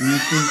 Do you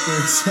think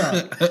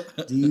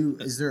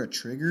there's is there a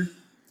trigger?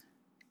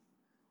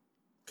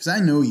 Because I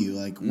know you,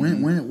 like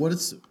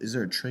is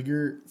there a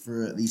trigger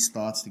for these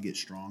thoughts to get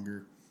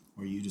stronger,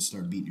 or you just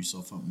start beating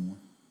yourself up more?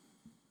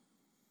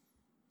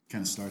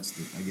 Kind of starts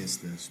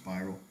the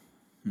spiral.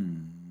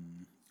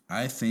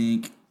 I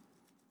think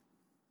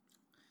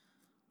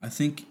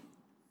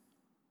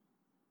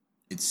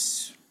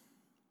it's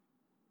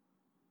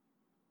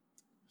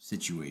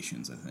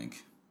situations. I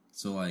think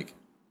so. Like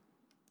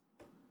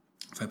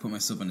if I put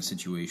myself in a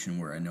situation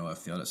where I know I've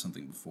failed at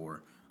something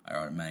before, I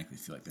automatically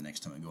feel like the next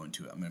time I go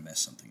into it, I'm going to mess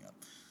something up.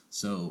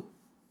 So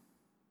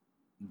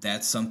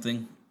that's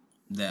something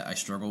that I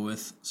struggle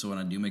with. So when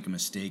I do make a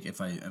mistake,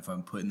 if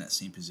I'm put in that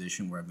same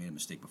position where I've made a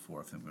mistake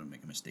before, if I'm going to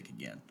make a mistake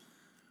again,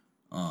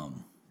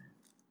 I'm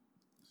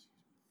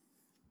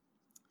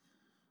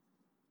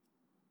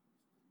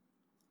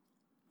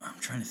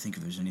trying to think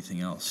if there's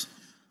anything else.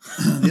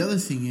 The other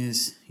thing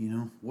is,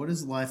 what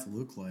does life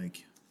look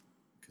like?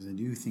 Because I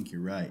do think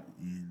you're right,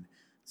 and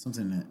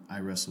something that I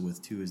wrestle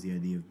with too is the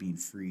idea of being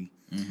free.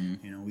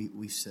 Mm-hmm.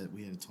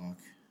 We had a talk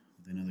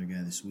with another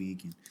guy this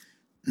week,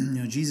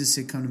 and Jesus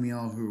said, "Come to me,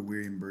 all who are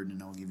weary and burdened,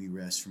 and I will give you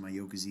rest. For my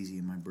yoke is easy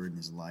and my burden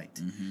is light."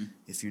 Mm-hmm.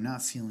 If you're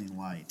not feeling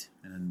light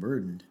and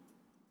unburdened,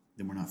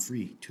 then we're not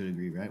free to a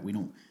degree, right? We're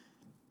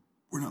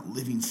not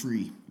living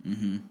free,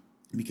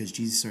 because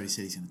Jesus already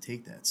said He's going to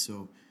take that.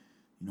 So,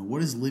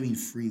 what does living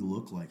free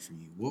look like for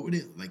you? What would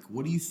it like?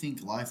 What do you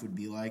think life would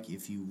be like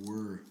if you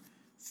were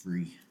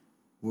free?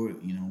 Or,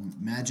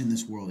 imagine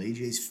this world.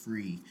 AJ's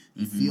free.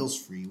 He feels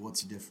free.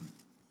 What's different?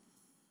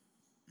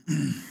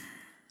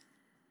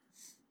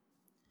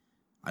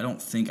 I don't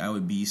think I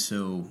wouldn't be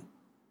so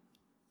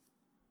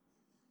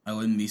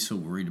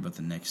worried about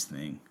the next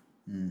thing.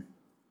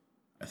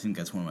 I think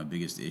that's one of my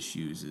biggest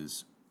issues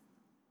is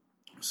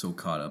I'm so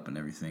caught up in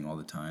everything all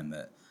the time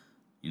that,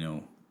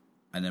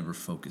 I never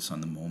focus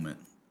on the moment.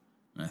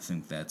 And I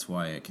think that's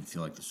why I can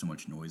feel like there's so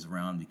much noise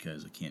around,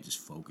 because I can't just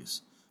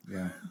focus.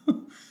 Yeah.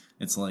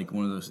 It's like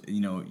one of those,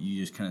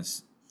 you just kind of,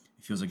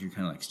 it feels like you're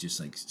kind of like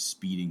just like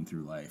speeding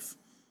through life,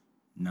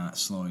 not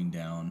slowing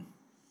down.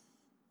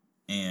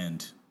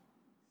 And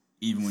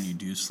even when you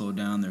do slow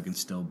down, there can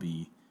still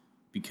be,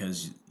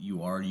 because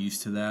you are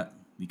used to that,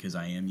 because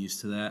I am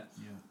used to that.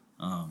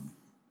 Yeah.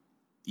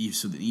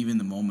 So that even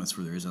the moments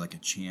where there is like a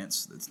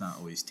chance, that's not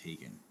always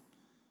taken,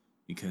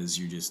 because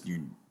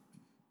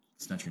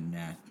it's not your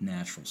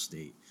natural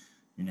state.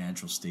 Your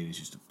natural state is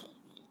just to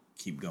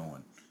keep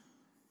going.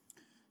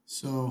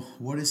 So,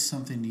 what is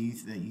something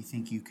that you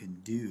think you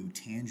can do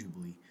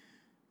tangibly?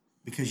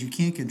 Because you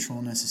can't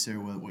control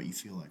necessarily what you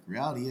feel like.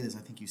 Reality is, I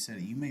think you said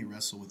it, you may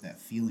wrestle with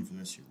that feeling for the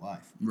rest of your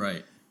life.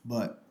 Right.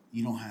 But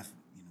you don't have,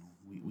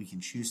 we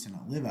can choose to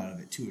not live out of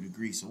it to a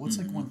degree. So, what's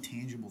like one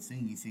tangible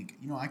thing you think,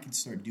 I can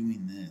start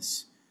doing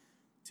this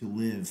to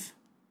live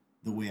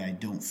the way I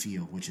don't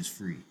feel, which is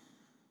free?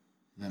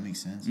 Does that make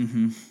sense?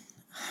 Mm-hmm.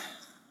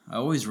 I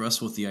always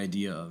wrestle with the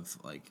idea of,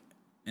 like,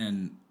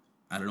 and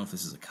I don't know if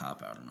this is a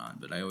cop-out or not,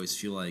 but I always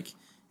feel like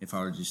if I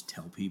were to just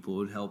tell people, it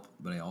would help.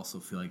 But I also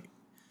feel like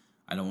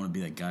I don't want to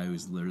be that guy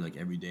who's literally like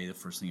every day the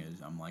first thing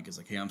I'm like is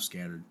like, hey, I'm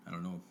scattered. I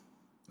don't know,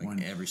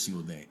 like every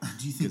single day.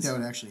 Do you think that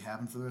would actually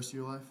happen for the rest of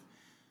your life?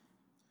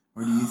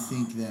 Or do you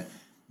think that,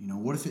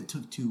 what if it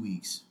took 2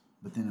 weeks,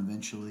 but then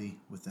eventually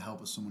with the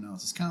help of someone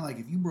else? It's kind of like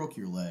if you broke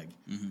your leg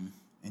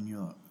and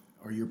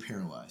you're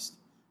paralyzed,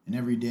 and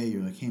every day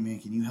you're like, hey man,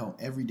 can you help?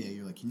 Every day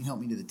you're like, can you help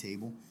me to the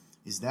table?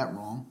 Is that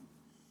wrong?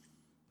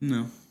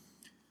 No.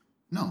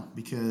 No,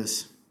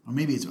 because, or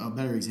maybe it's a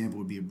better example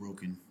would be a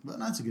broken, but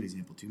that's a good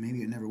example too.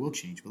 Maybe it never will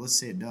change, but let's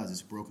say it does.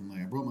 It's a broken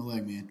leg. I broke my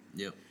leg, man.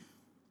 Yep.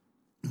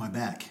 My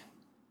back.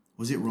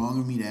 Was it wrong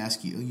of me to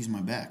ask you? I'll use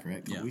my back, right?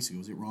 A couple Yeah. weeks ago.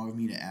 Was it wrong of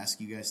me to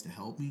ask you guys to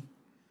help me?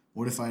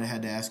 What if I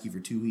had to ask you for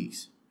 2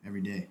 weeks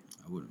every day?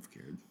 I wouldn't have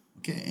cared.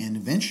 Okay, and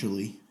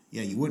eventually,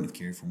 yeah, you wouldn't have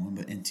cared for one,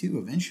 and two,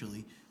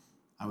 eventually,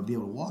 I would be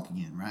able to walk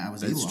again, right?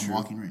 I'm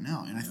walking right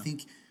now, and I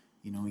think,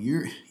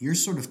 you're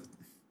sort of,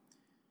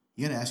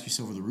 you got to ask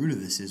yourself where the root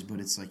of this is, but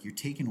it's like you're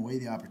taking away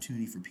the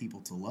opportunity for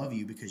people to love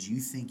you because you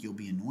think you'll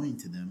be annoying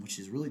to them, which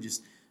is really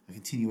just a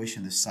continuation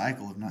of the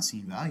cycle of not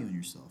seeing value in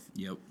yourself.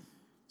 Yep.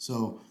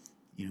 So,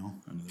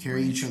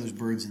 carrying each other's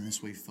burdens in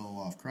this way, fellow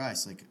law of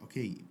Christ. Like,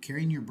 okay,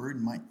 carrying your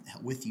burden might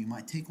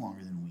take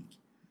longer than a week.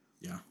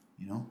 Yeah.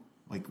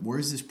 Like,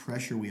 where's this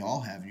pressure we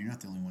all have, and you're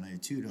not the only one, I do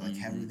too, to like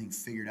have everything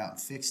figured out and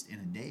fixed in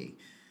a day.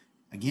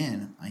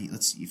 Again,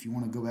 if you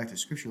want to go back to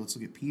Scripture, let's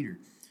look at Peter.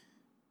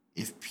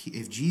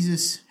 If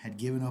Jesus had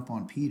given up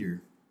on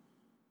Peter,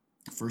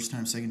 first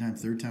time, second time,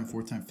 third time,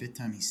 fourth time, fifth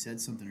time, he said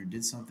something or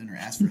did something or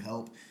asked for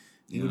help,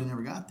 he would have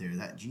never got there.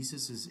 That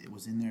Jesus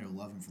was in there to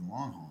love him for the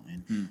long haul.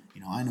 And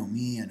I know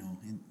me, I know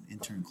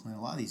intern Clint,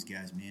 a lot of these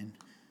guys, man,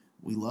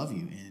 we love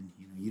you, and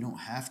you don't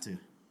have to.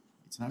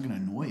 It's not going to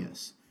annoy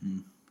us,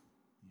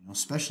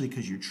 especially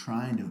because you're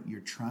trying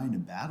to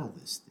battle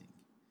this thing.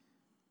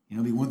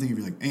 It'd be one thing if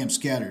you're like, hey, I'm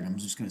scattered, I'm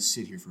just going to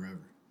sit here forever,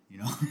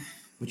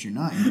 But you're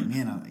not. You're like,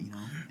 man,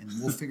 and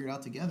we'll figure it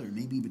out together.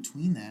 Maybe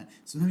between that,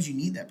 sometimes you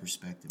need that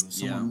perspective of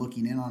someone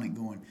looking in on it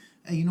going,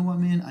 hey, you know what,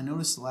 man? I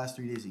noticed the last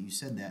 3 days that you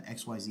said that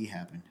XYZ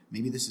happened.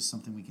 Maybe this is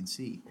something we can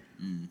see.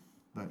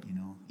 But,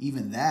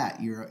 even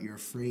that, you're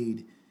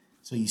afraid.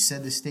 So you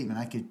said this statement.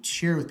 I could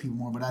share with people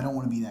more, but I don't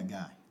want to be that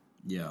guy.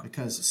 Yeah.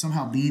 Because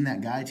somehow being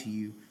that guy to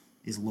you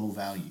is low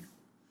value.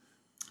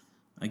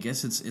 I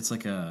guess it's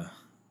like a...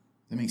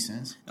 That makes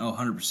sense? Oh,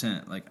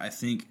 100%. Like, I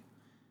think...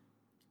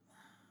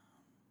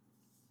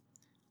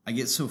 I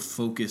get so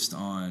focused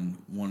on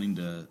wanting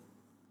to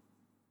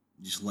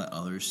just let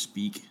others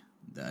speak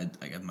that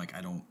I'm like,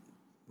 I don't,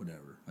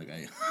 whatever. Like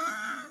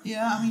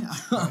Yeah, I mean,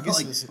 I guess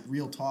like, it's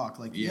real talk.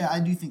 Like, yeah, I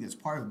do think that's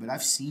part of it, but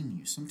I've seen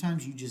you.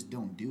 Sometimes you just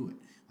don't do it.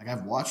 Like,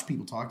 I've watched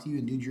people talk to you,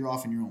 and dude, you're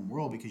off in your own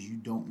world because you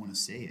don't want to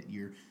say it.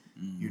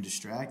 You're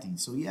distracting.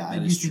 So yeah, I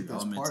do think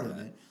that's part of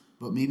it.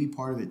 But maybe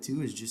part of it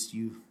too is just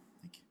you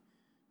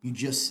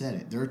just said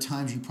it. There are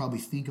times you probably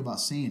think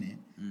about saying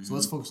it. So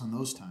let's focus on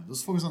those times.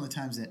 Let's focus on the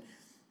times that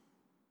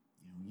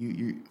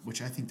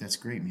which I think that's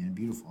great, man.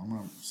 Beautiful.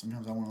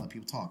 Sometimes I want to let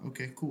people talk.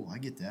 Okay, cool. I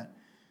get that.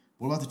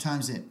 What about the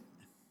times that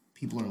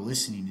people are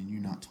listening and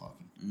you're not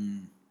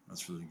talking?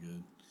 That's really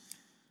good.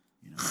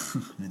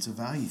 And it's a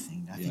value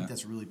thing. I think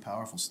that's a really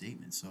powerful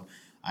statement. So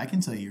I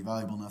can tell you you're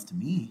valuable enough to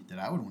me that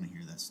I would want to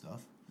hear that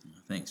stuff.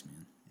 Thanks,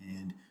 man.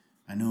 And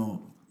I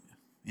know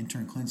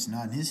intern Clint's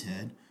nodding his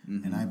head,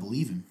 and I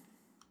believe him.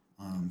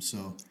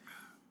 So,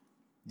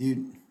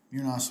 dude,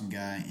 you're an awesome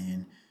guy,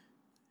 and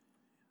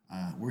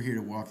we're here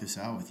to walk this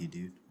out with you,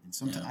 dude. And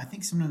sometimes I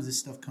think sometimes this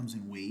stuff comes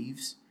in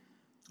waves.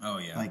 Oh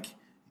yeah. Like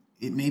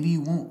maybe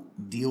you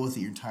won't deal with it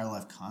your entire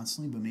life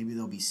constantly, but maybe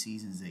there'll be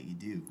seasons that you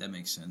do. That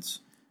makes sense.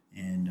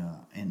 And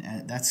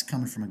that's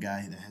coming from a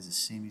guy that has the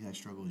same exact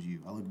struggle as you.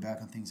 I look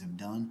back on things I've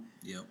done.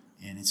 Yep.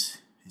 And it's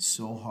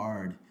so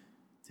hard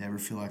to ever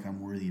feel like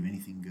I'm worthy of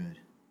anything good.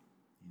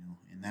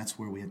 And that's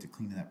where we have to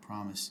cling to that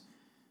promise.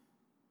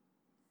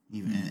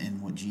 Even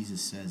and what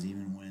Jesus says,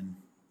 even when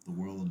the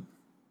world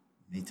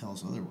may tell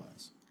us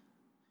otherwise.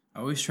 I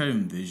always try to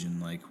envision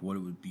like what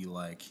it would be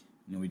like.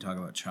 We talk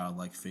about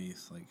childlike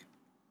faith, like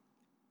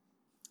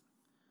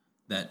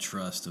that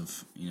trust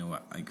of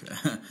like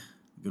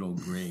good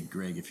old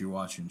Greg. If you're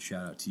watching,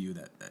 shout out to you.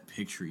 That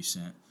picture he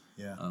sent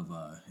of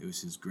it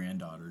was his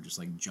granddaughter just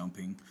like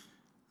jumping,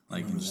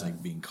 like and just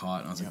like being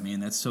caught. And I was like, man,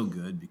 that's so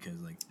good because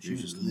like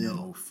there's just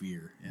no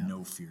fear,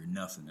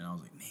 nothing. And I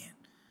was like, man,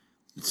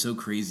 it's so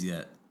crazy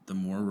that the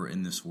more we're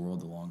in this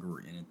world, the longer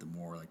we're in it, the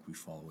more like we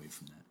fall away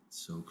from that. It's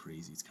so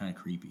crazy. It's kind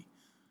of creepy.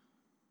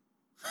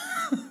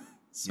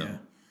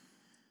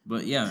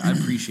 But yeah, I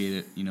appreciate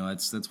it.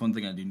 That's one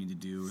thing I do need to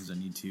do is I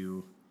need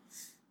to,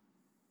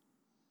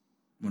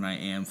 when I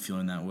am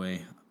feeling that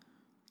way,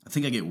 I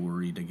think I get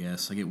worried, I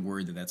guess. I get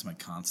worried that that's my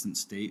constant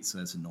state, so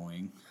that's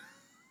annoying.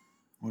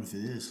 What if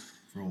it is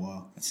for a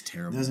while? That's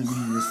terrible. It doesn't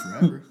mean it is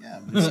forever.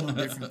 Yeah, but it's no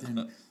different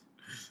than,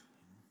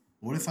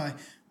 Lord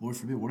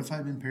forbid, what if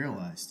I've been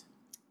paralyzed?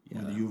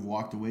 Yeah. Would you have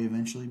walked away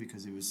eventually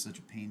because it was such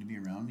a pain to be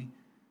around me?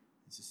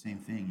 It's the same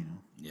thing,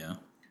 Yeah.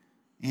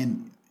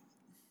 And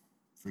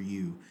for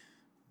you,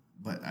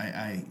 but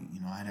I'd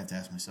have to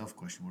ask myself a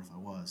question: what if I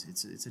was?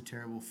 It's a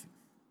terrible.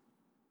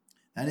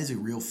 That is a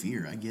real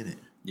fear. I get it.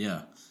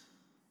 Yeah.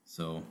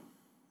 So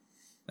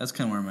that's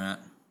kind of where I'm at.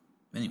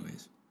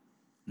 Anyways,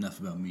 enough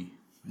about me.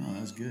 No,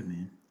 that was good,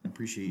 man. I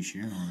appreciate you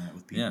sharing all that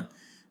with people. Yeah.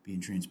 Being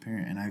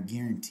transparent. And I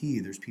guarantee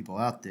you there's people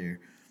out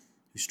there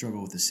who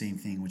struggle with the same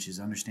thing, which is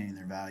understanding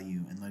their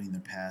value and letting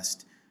their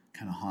past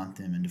kind of haunt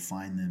them and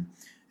define them.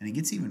 And it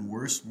gets even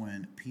worse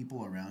when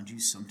people around you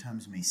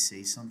sometimes may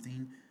say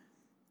something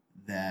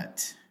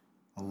that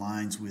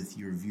aligns with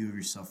your view of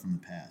yourself from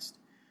the past,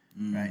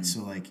 right?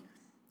 So, like,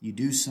 you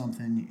do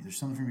something, there's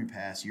something from your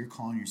past, you're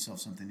calling yourself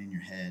something in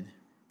your head,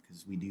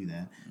 because we do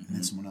that, and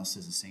then someone else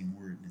says the same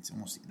word, and it's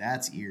almost,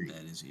 that's eerie.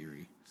 That is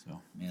eerie.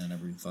 So, man, I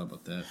never even thought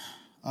about that.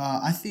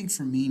 I think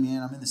for me,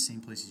 man, I'm in the same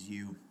place as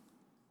you.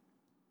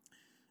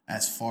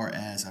 As far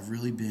as I've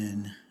really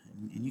been,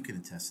 and you can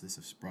attest to this,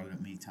 I've brought it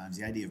up many times,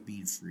 the idea of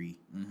being free.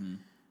 Mm-hmm.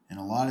 And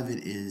a lot of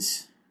it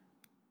is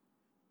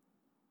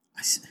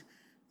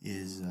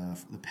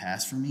the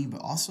past for me,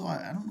 but also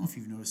I don't know if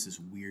you've noticed this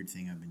weird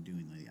thing I've been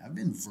doing lately. I've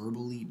been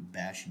verbally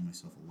bashing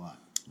myself a lot.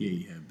 Yeah,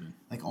 you have been.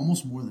 Like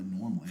almost more than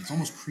normal. And it's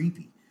almost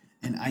creepy.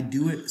 And I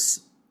do it.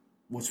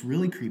 What's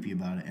really creepy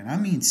about it, and I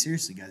mean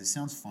seriously, guys, it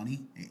sounds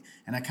funny,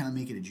 and I kind of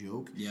make it a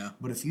joke. Yeah.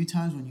 But a few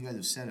times when you guys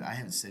have said it, I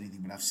haven't said anything,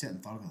 but I've sat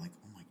and thought about it, like,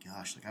 oh my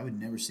gosh, like I would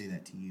never say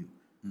that to you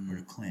or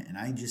to Clint, and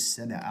I just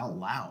said that out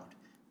loud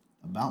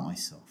about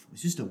myself.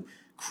 It's just a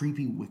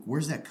creepy. Like,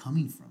 where's that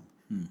coming from?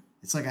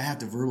 It's like I have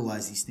to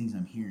verbalize these things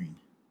I'm hearing.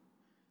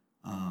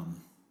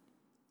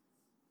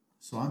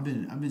 So I've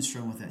been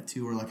struggling with that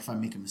too, or like if I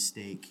make a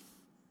mistake,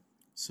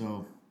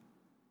 so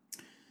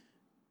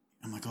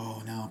I'm like,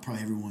 oh, now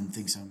probably everyone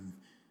thinks I'm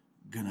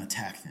gonna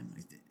attack them,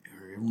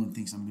 or everyone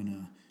thinks I'm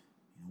gonna.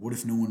 What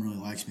if no one really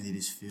likes me? They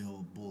just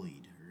feel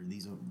bullied, or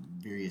these are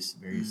various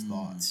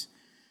thoughts,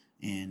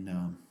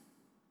 and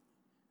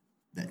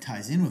that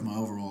ties in with my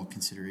overall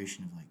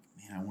consideration of like,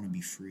 man, I want to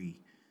be free,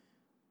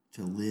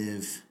 to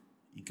live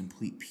in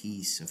complete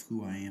peace of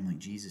who I am, like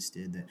Jesus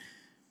did. That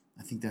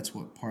I think that's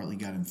what partly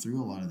got him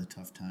through a lot of the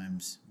tough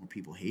times where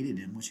people hated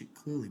him, which it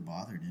clearly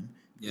bothered him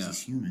because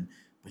he's human.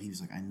 But he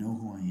was like, I know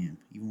who I am,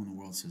 even when the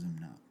world says I'm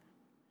not.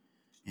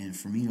 And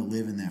for me to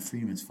live in that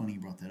freedom, it's funny you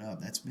brought that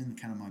up. That's been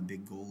kind of my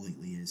big goal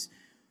lately, is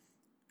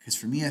because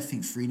for me, I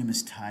think freedom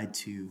is tied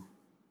to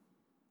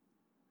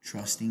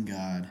trusting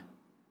God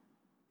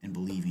and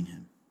believing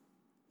him.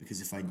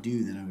 Because if I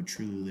do, then I would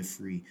truly live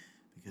free.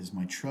 Because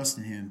my trust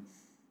in him,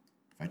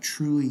 if I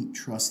truly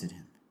trusted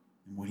him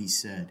and what he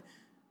said,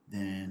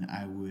 then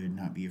I would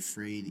not be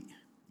afraid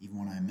even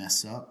when I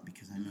mess up,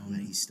 because I know that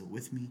he's still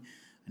with me.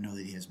 I know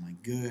that he has my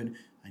good.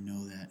 I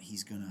know that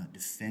he's going to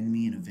defend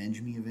me and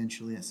avenge me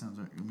eventually. That sounds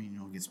like,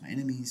 against my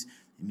enemies.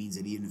 It means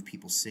that even if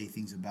people say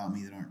things about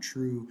me that aren't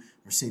true,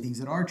 or say things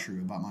that are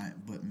true about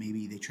but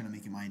maybe they try to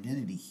make it my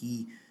identity,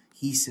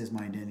 he says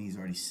my identity is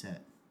already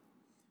set.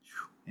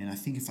 And I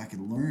think if I could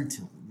learn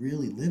to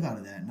really live out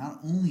of that, not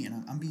only,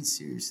 and I'm being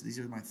serious, these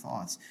are my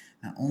thoughts,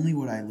 not only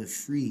would I live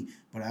free,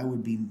 but I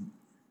would be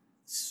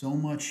so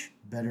much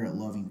better at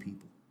loving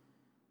people.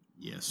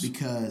 Yes.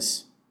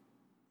 Because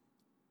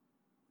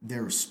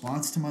their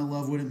response to my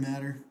love wouldn't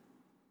matter.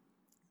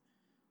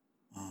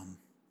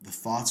 The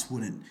thoughts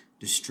wouldn't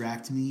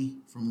distract me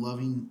from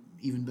loving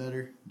even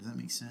better. Does that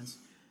make sense?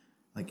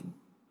 Like,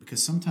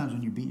 because sometimes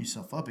when you're beating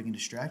yourself up, it can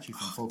distract you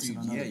from focusing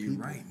on other people. Yeah, you're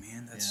right,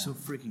 man. That's so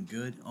freaking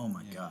good. Oh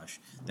my gosh,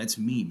 that's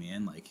me,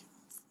 man. Like,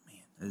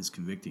 man, that is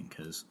convicting,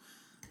 because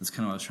that's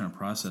kind of what I was trying to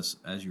process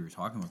as you were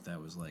talking about that.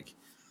 Was like,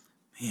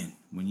 man,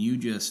 when you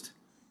just,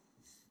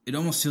 it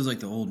almost feels like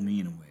the old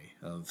me in a way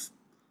of.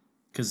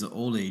 Because the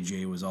old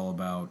AJ was all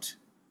about,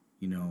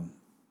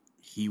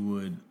 he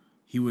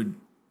would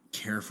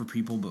care for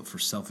people, but for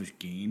selfish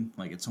gain.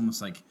 Like, it's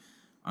almost like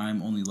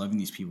I'm only loving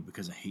these people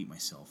because I hate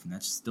myself, and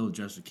that's still a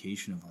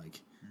justification of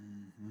like,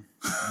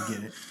 I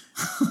get it.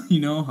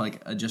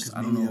 Like I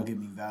don't know. They'll give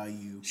me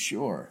value,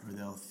 sure, or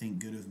they'll think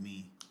good of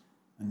me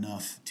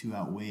enough to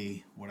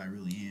outweigh what I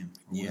really am,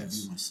 or what I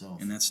view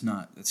myself. And that's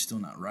still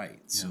not right.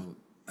 Yeah. So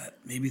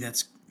maybe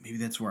that's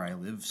where I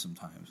live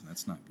sometimes, and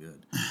that's not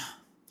good.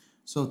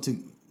 So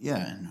dude,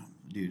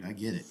 I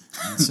get it.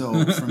 And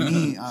so for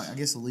me, I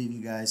guess I'll leave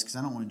you guys, because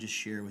I don't want to just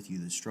share with you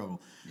the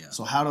struggle. Yeah.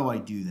 So how do I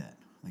do that?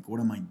 Like, what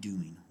am I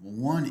doing?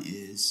 Well, one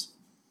is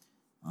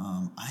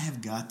I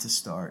have got to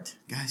start.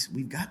 Guys,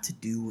 we've got to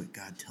do what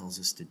God tells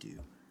us to do.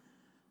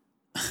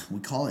 We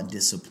call it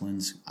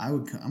disciplines.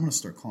 I'm going to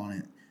start calling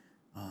it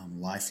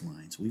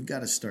lifelines. We've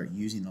got to start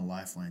using the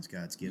lifelines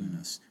God's given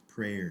us.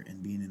 Prayer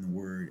and being in the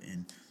Word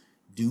and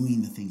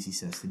doing the things he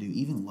says to do,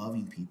 even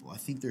loving people. I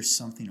think there's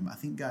something about, I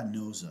think God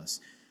knows us,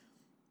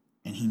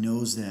 and he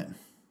knows that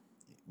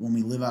when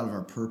we live out of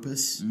our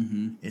purpose,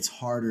 it's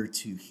harder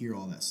to hear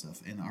all that stuff.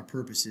 And our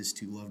purpose is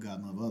to love God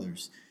and love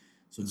others.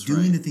 So that's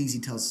doing the things he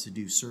tells us to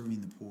do,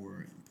 serving the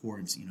poor,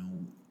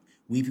 and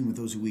weeping with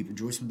those who weep,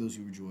 rejoicing with those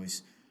who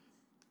rejoice,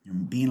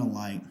 being a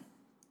light.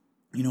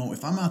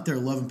 If I'm out there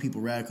loving people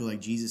radically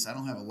like Jesus, I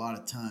don't have a lot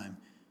of time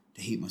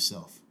to hate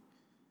myself.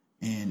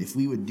 And if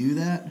we would do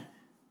that,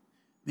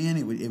 man,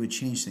 it would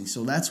change things.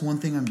 So that's one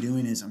thing I'm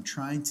doing is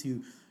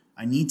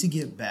I need to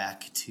get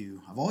back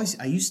to,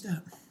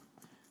 a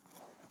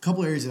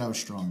couple areas that I was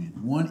strong in.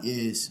 One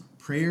is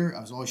prayer.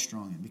 I was always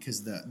strong in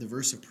because the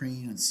verse of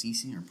praying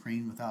unceasing or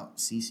praying without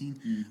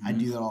ceasing, I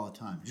do that all the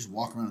time. Just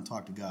walk around and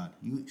talk to God.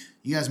 You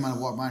guys might have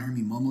walked by and heard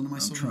me mumbling to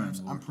myself.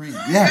 I'm praying.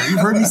 Yeah, you've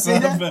heard me say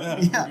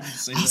that? Yeah,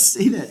 I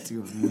say that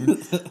to him,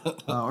 man.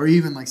 Or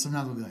even like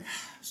sometimes I'll be like,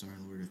 sorry,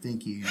 Lord, or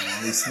thank you,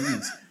 all these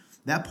things.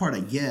 That part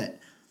I get.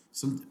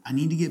 So I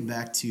need to get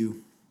back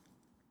to,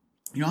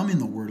 I'm in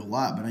the Word a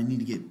lot, but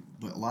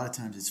but a lot of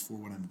times it's for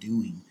what I'm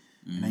doing.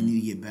 And I need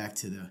to get back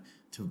to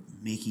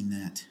making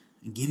that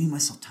and giving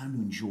myself time to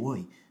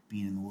enjoy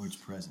being in the Lord's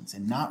presence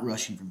and not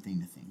rushing from thing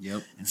to thing.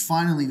 Yep. And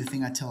finally, the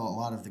thing I tell a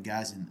lot of the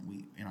guys in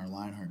our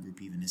Lionheart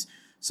group even is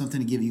something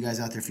to give you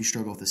guys out there if you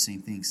struggle with the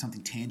same thing,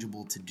 something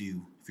tangible to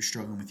do if you're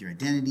struggling with your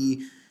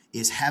identity,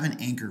 is have an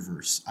anchor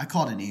verse. I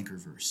call it an anchor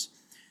verse.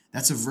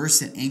 That's a verse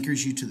that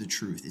anchors you to the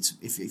truth. It's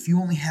if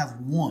you only have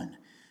one,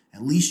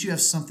 at least you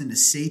have something to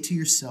say to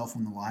yourself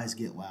when the lies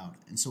get loud.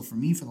 And so for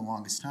me, for the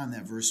longest time,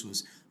 that verse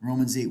was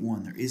Romans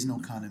 8:1. There is no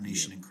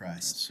condemnation in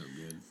Christ. That's so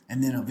good.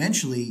 And then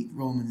eventually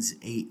Romans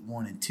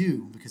 8:1 and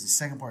 2, because the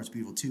second part is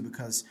beautiful too,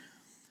 because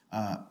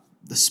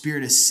the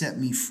Spirit has set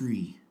me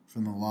free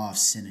from the law of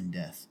sin and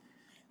death.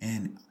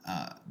 And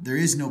there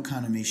is no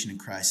condemnation in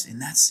Christ. And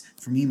that's,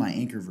 for me, my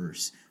anchor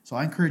verse. So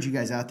I encourage you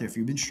guys out there, if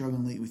you've been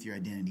struggling lately with your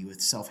identity,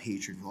 with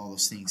self-hatred, with all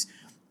those things,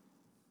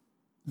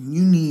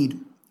 you need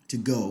to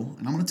go,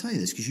 and I'm going to tell you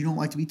this because you don't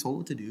like to be told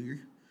what to do.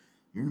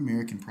 You're an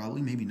American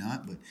probably, maybe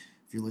not, but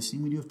if you're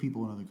listening, we do have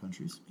people in other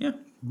countries. Yeah.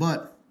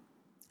 But,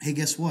 hey,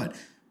 guess what?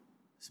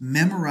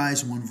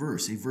 Memorize one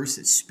verse, a verse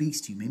that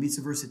speaks to you. Maybe it's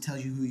a verse that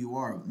tells you who you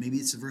are. Maybe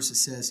it's a verse that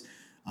says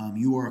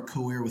you are a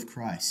co-heir with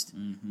Christ.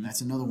 Mm-hmm.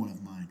 That's another one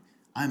of mine.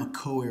 I'm a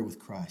co-heir with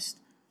Christ.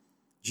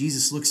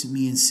 Jesus looks at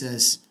me and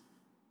says,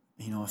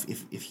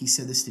 if he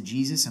said this to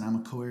Jesus and I'm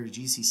a co-heir to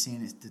Jesus, he's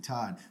saying it to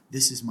Todd.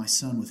 This is my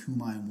son with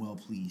whom I am well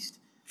pleased.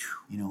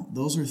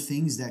 Those are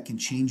things that can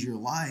change your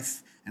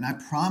life. And I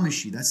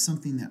promise you, that's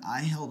something that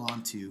I held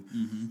on to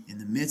in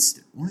the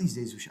midst. One of these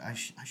days, I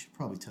should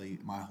probably tell you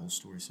my whole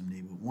story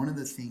someday. But one of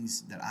the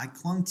things that I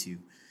clung to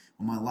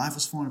when my life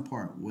was falling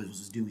apart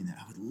was doing that.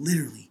 I would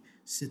literally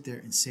sit there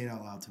and say it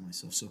out loud to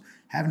myself. So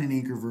having an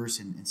anchor verse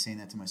and saying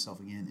that to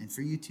myself again. And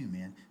for you too,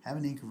 man, have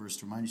an anchor verse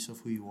to remind yourself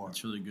who you are.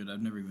 That's really good.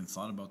 I've never even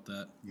thought about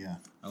that. Yeah.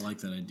 I like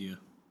that idea.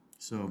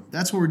 So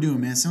that's what we're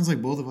doing, man. It sounds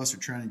like both of us are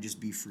trying to just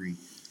be free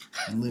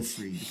and live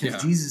free.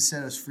 Because Jesus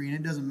set us free, and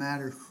it doesn't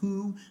matter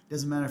who. It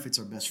doesn't matter if it's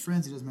our best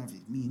friends. It doesn't matter if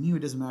it's me and you.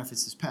 It doesn't matter if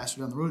it's this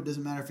pastor down the road. It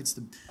doesn't matter if it's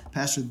the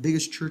pastor of the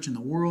biggest church in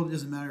the world. It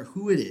doesn't matter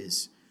who it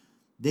is.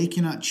 They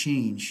cannot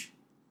change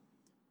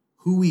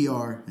who we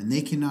are, and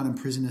they cannot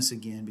imprison us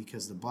again,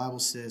 because the Bible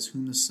says,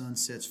 whom the Son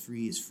sets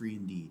free is free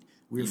indeed.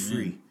 We're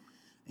free.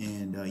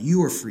 And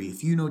you are free.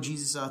 If you know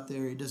Jesus out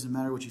there, it doesn't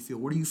matter what you feel.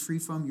 What are you free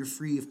from? You're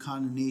free of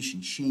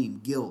condemnation, shame,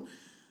 guilt.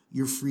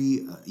 You're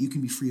free. You can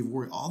be free of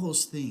worry. All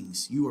those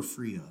things you are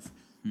free of.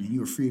 And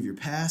you are free of your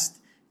past.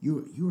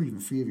 You are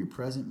even free of your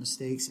present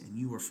mistakes, and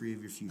you are free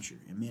of your future.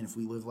 And man, if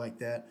we live like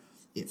that,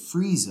 it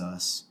frees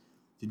us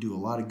to do a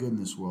lot of good in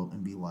this world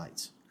and be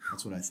lights.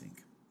 That's what I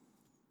think.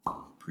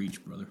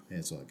 Preach, brother. Hey,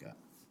 that's all I got.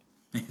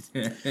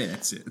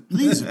 That's it. I think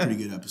this is a pretty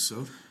good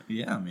episode.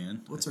 Yeah,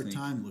 man. What's our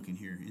time looking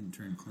here,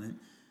 intern Clint?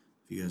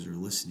 If you guys are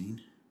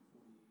listening.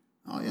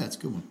 Oh, yeah, it's a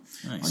good one.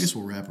 Nice. I guess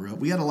we'll wrap her up.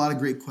 We had a lot of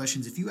great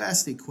questions. If you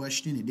asked a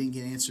question, it didn't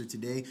get answered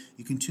today,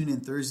 you can tune in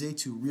Thursday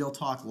to Real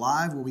Talk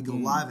Live, where we go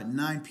live at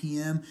 9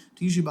 p.m.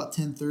 to usually about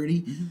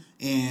 10:30,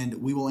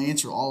 and we will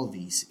answer all of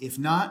these. If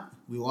not,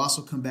 we will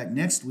also come back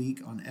next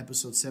week on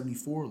episode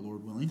 74,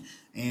 Lord willing,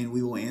 and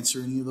we will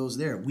answer any of those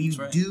there. We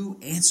do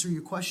answer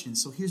your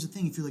questions. So here's the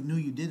thing. If you're like, no,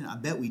 you didn't, I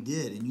bet we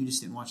did, and you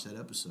just didn't watch that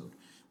episode.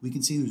 We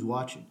can see who's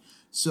watching.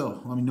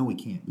 So, no, we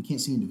can't. We can't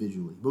see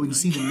individually, but we can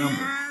see the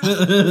number.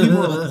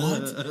 People are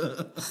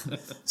like,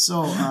 what?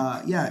 So,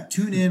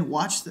 tune in.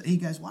 Hey,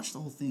 guys, watch the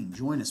whole thing.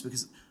 Join us,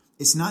 because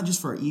it's not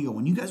just for our ego.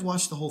 When you guys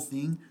watch the whole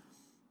thing,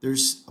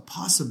 there's a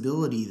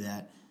possibility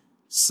that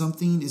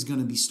something is going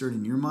to be stirred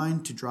in your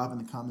mind to drop in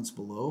the comments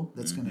below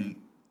that's going to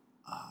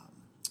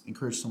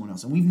encourage someone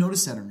else. And we've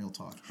noticed that in Real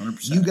Talk.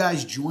 100%. You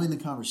guys join the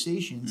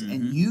conversations,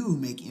 and you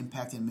make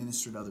impact and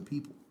minister to other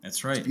people.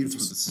 That's right. It's beautiful.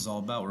 That's what this is all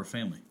about. We're a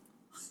family.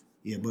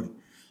 Yeah, buddy.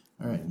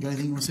 All right. Got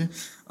anything you want to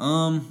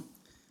say?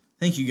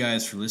 Thank you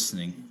guys for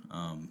listening,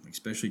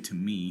 especially to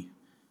me.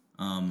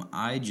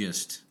 I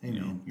just, hey,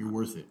 man, you're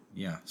worth it.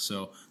 Yeah.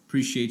 So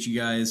appreciate you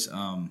guys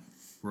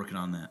working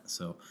on that.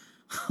 So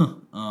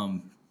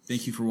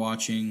thank you for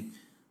watching.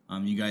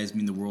 You guys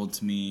mean the world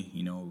to me.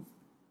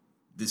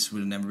 This would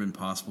have never been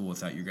possible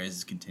without your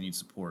guys' continued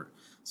support.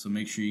 So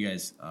make sure you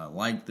guys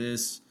like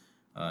this,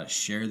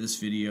 share this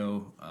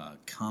video,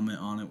 comment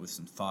on it with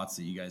some thoughts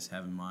that you guys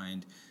have in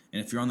mind.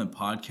 And if you're on the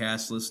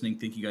podcast listening,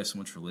 thank you guys so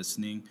much for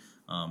listening.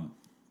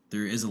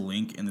 There is a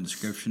link in the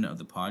description of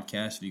the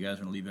podcast if you guys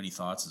want to leave any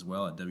thoughts as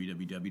well at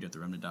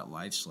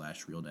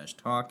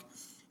www.theremnant.life/real-talk.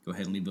 Go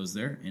ahead and leave those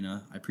there. And I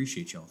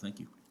appreciate y'all.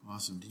 Thank you.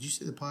 Awesome. Did you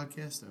say the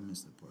podcast? I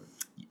missed that part.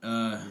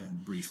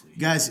 briefly.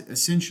 Guys,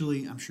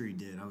 essentially, I'm sure he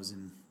did. I was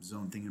in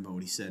zone thinking about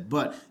what he said.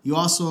 But you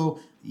also,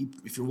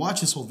 if you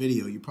watch this whole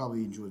video, you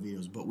probably enjoy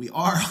videos. But we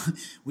are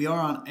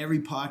on every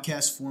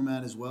podcast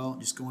format as well.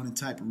 Just go in and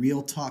type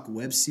Real Talk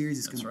Web Series.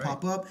 It's going to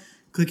pop up.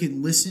 Click it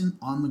and listen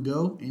on the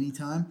go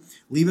anytime.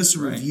 Leave us a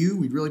review.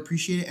 We'd really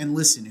appreciate it. And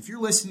listen, if you're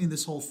listening to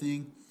this whole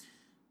thing,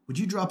 would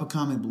you drop a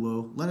comment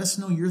below? Let us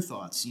know your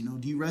thoughts. You know,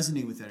 do you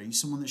resonate with that? Are you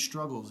someone that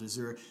struggles?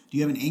 Do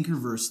you have an anchor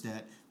verse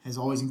that has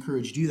always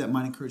encouraged you that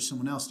might encourage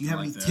someone else? Do you have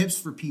any tips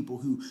for people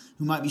who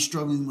might be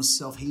struggling with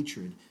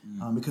self-hatred?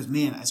 Because,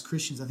 man, as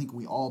Christians, I think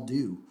we all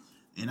do.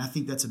 And I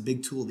think that's a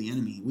big tool of the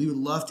enemy. We would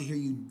love to hear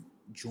you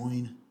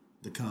join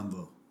the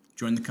convo.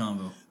 Join the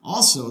convo.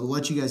 Also, to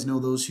let you guys know,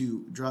 those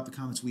who drop the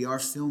comments, we are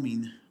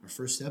filming our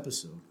first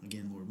episode,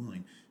 again, Lord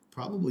willing,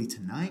 probably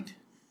tonight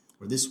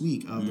or this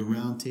week of the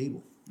Round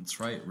Table. That's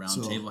right.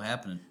 Round table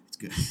happening. It's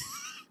good.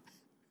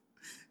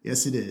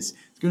 Yes, it is.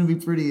 It's going to be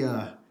pretty...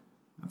 I'm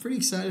pretty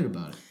excited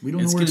about it. We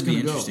don't know where it's going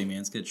to go. It's going to be interesting, man.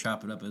 It's going to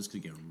chop it up. It's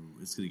going to get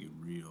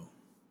real. I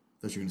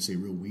thought you were going to say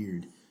real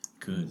weird.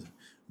 Could.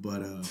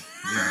 But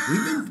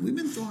yeah, we've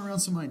been throwing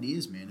around some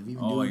ideas, man. Of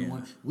even doing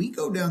one. We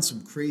go down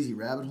some crazy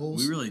rabbit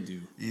holes. We really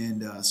do.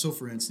 And so,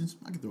 for instance,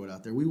 I can throw it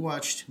out there. We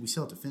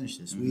still have to finish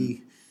this.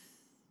 Clint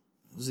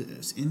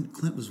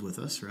was with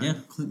us, right? Yeah.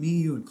 Clint, me,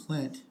 you, and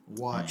Clint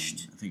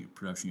watched. I think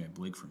production guy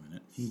Blake for a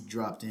minute. He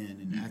dropped in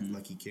and acted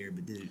like he cared,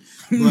 but didn't.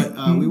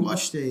 But we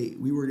watched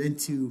we were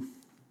into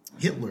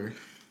Hitler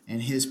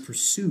and his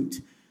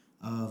pursuit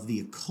of the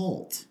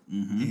occult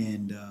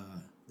and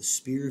the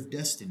Spear of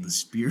Destiny. The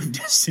Spear of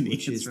Destiny.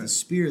 Which is the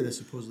spear that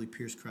supposedly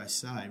pierced Christ's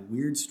side.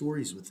 Weird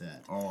stories with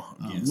that. Oh,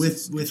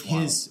 yes. With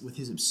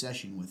his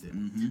obsession with it.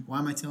 Why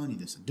am I telling you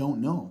this? I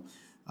don't know.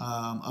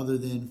 Other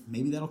than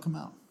maybe that'll come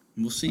out.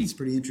 We'll see. It's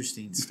pretty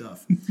interesting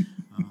stuff. The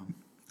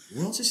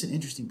world's just an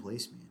interesting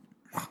place, man.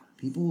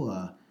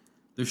 People...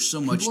 There's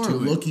so much to it.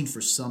 People are looking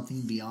for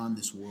something beyond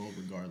this world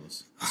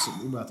regardless. So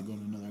we're about to go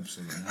to another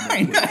episode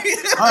right now.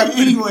 All right,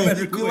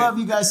 anyway, we love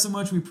you guys so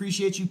much. We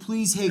appreciate you.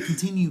 Please,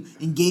 continue.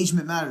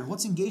 Engagement matters.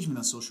 What's engagement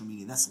on social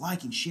media? That's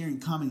liking, sharing,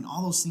 commenting,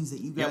 all those things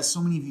that you guys,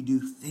 so many of you do.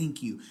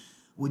 Thank you.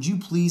 Would you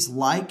please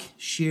like,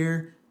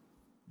 share,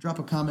 drop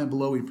a comment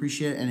below. We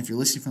appreciate it. And if you're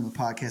listening from the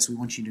podcast, we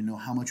want you to know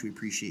how much we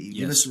appreciate you.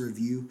 Give us a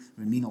review. It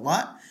would mean a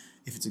lot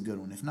if it's a good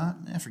one. If not,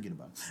 forget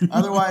about it.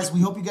 Otherwise, we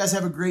hope you guys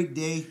have a great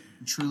day.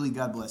 And truly,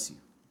 God bless you.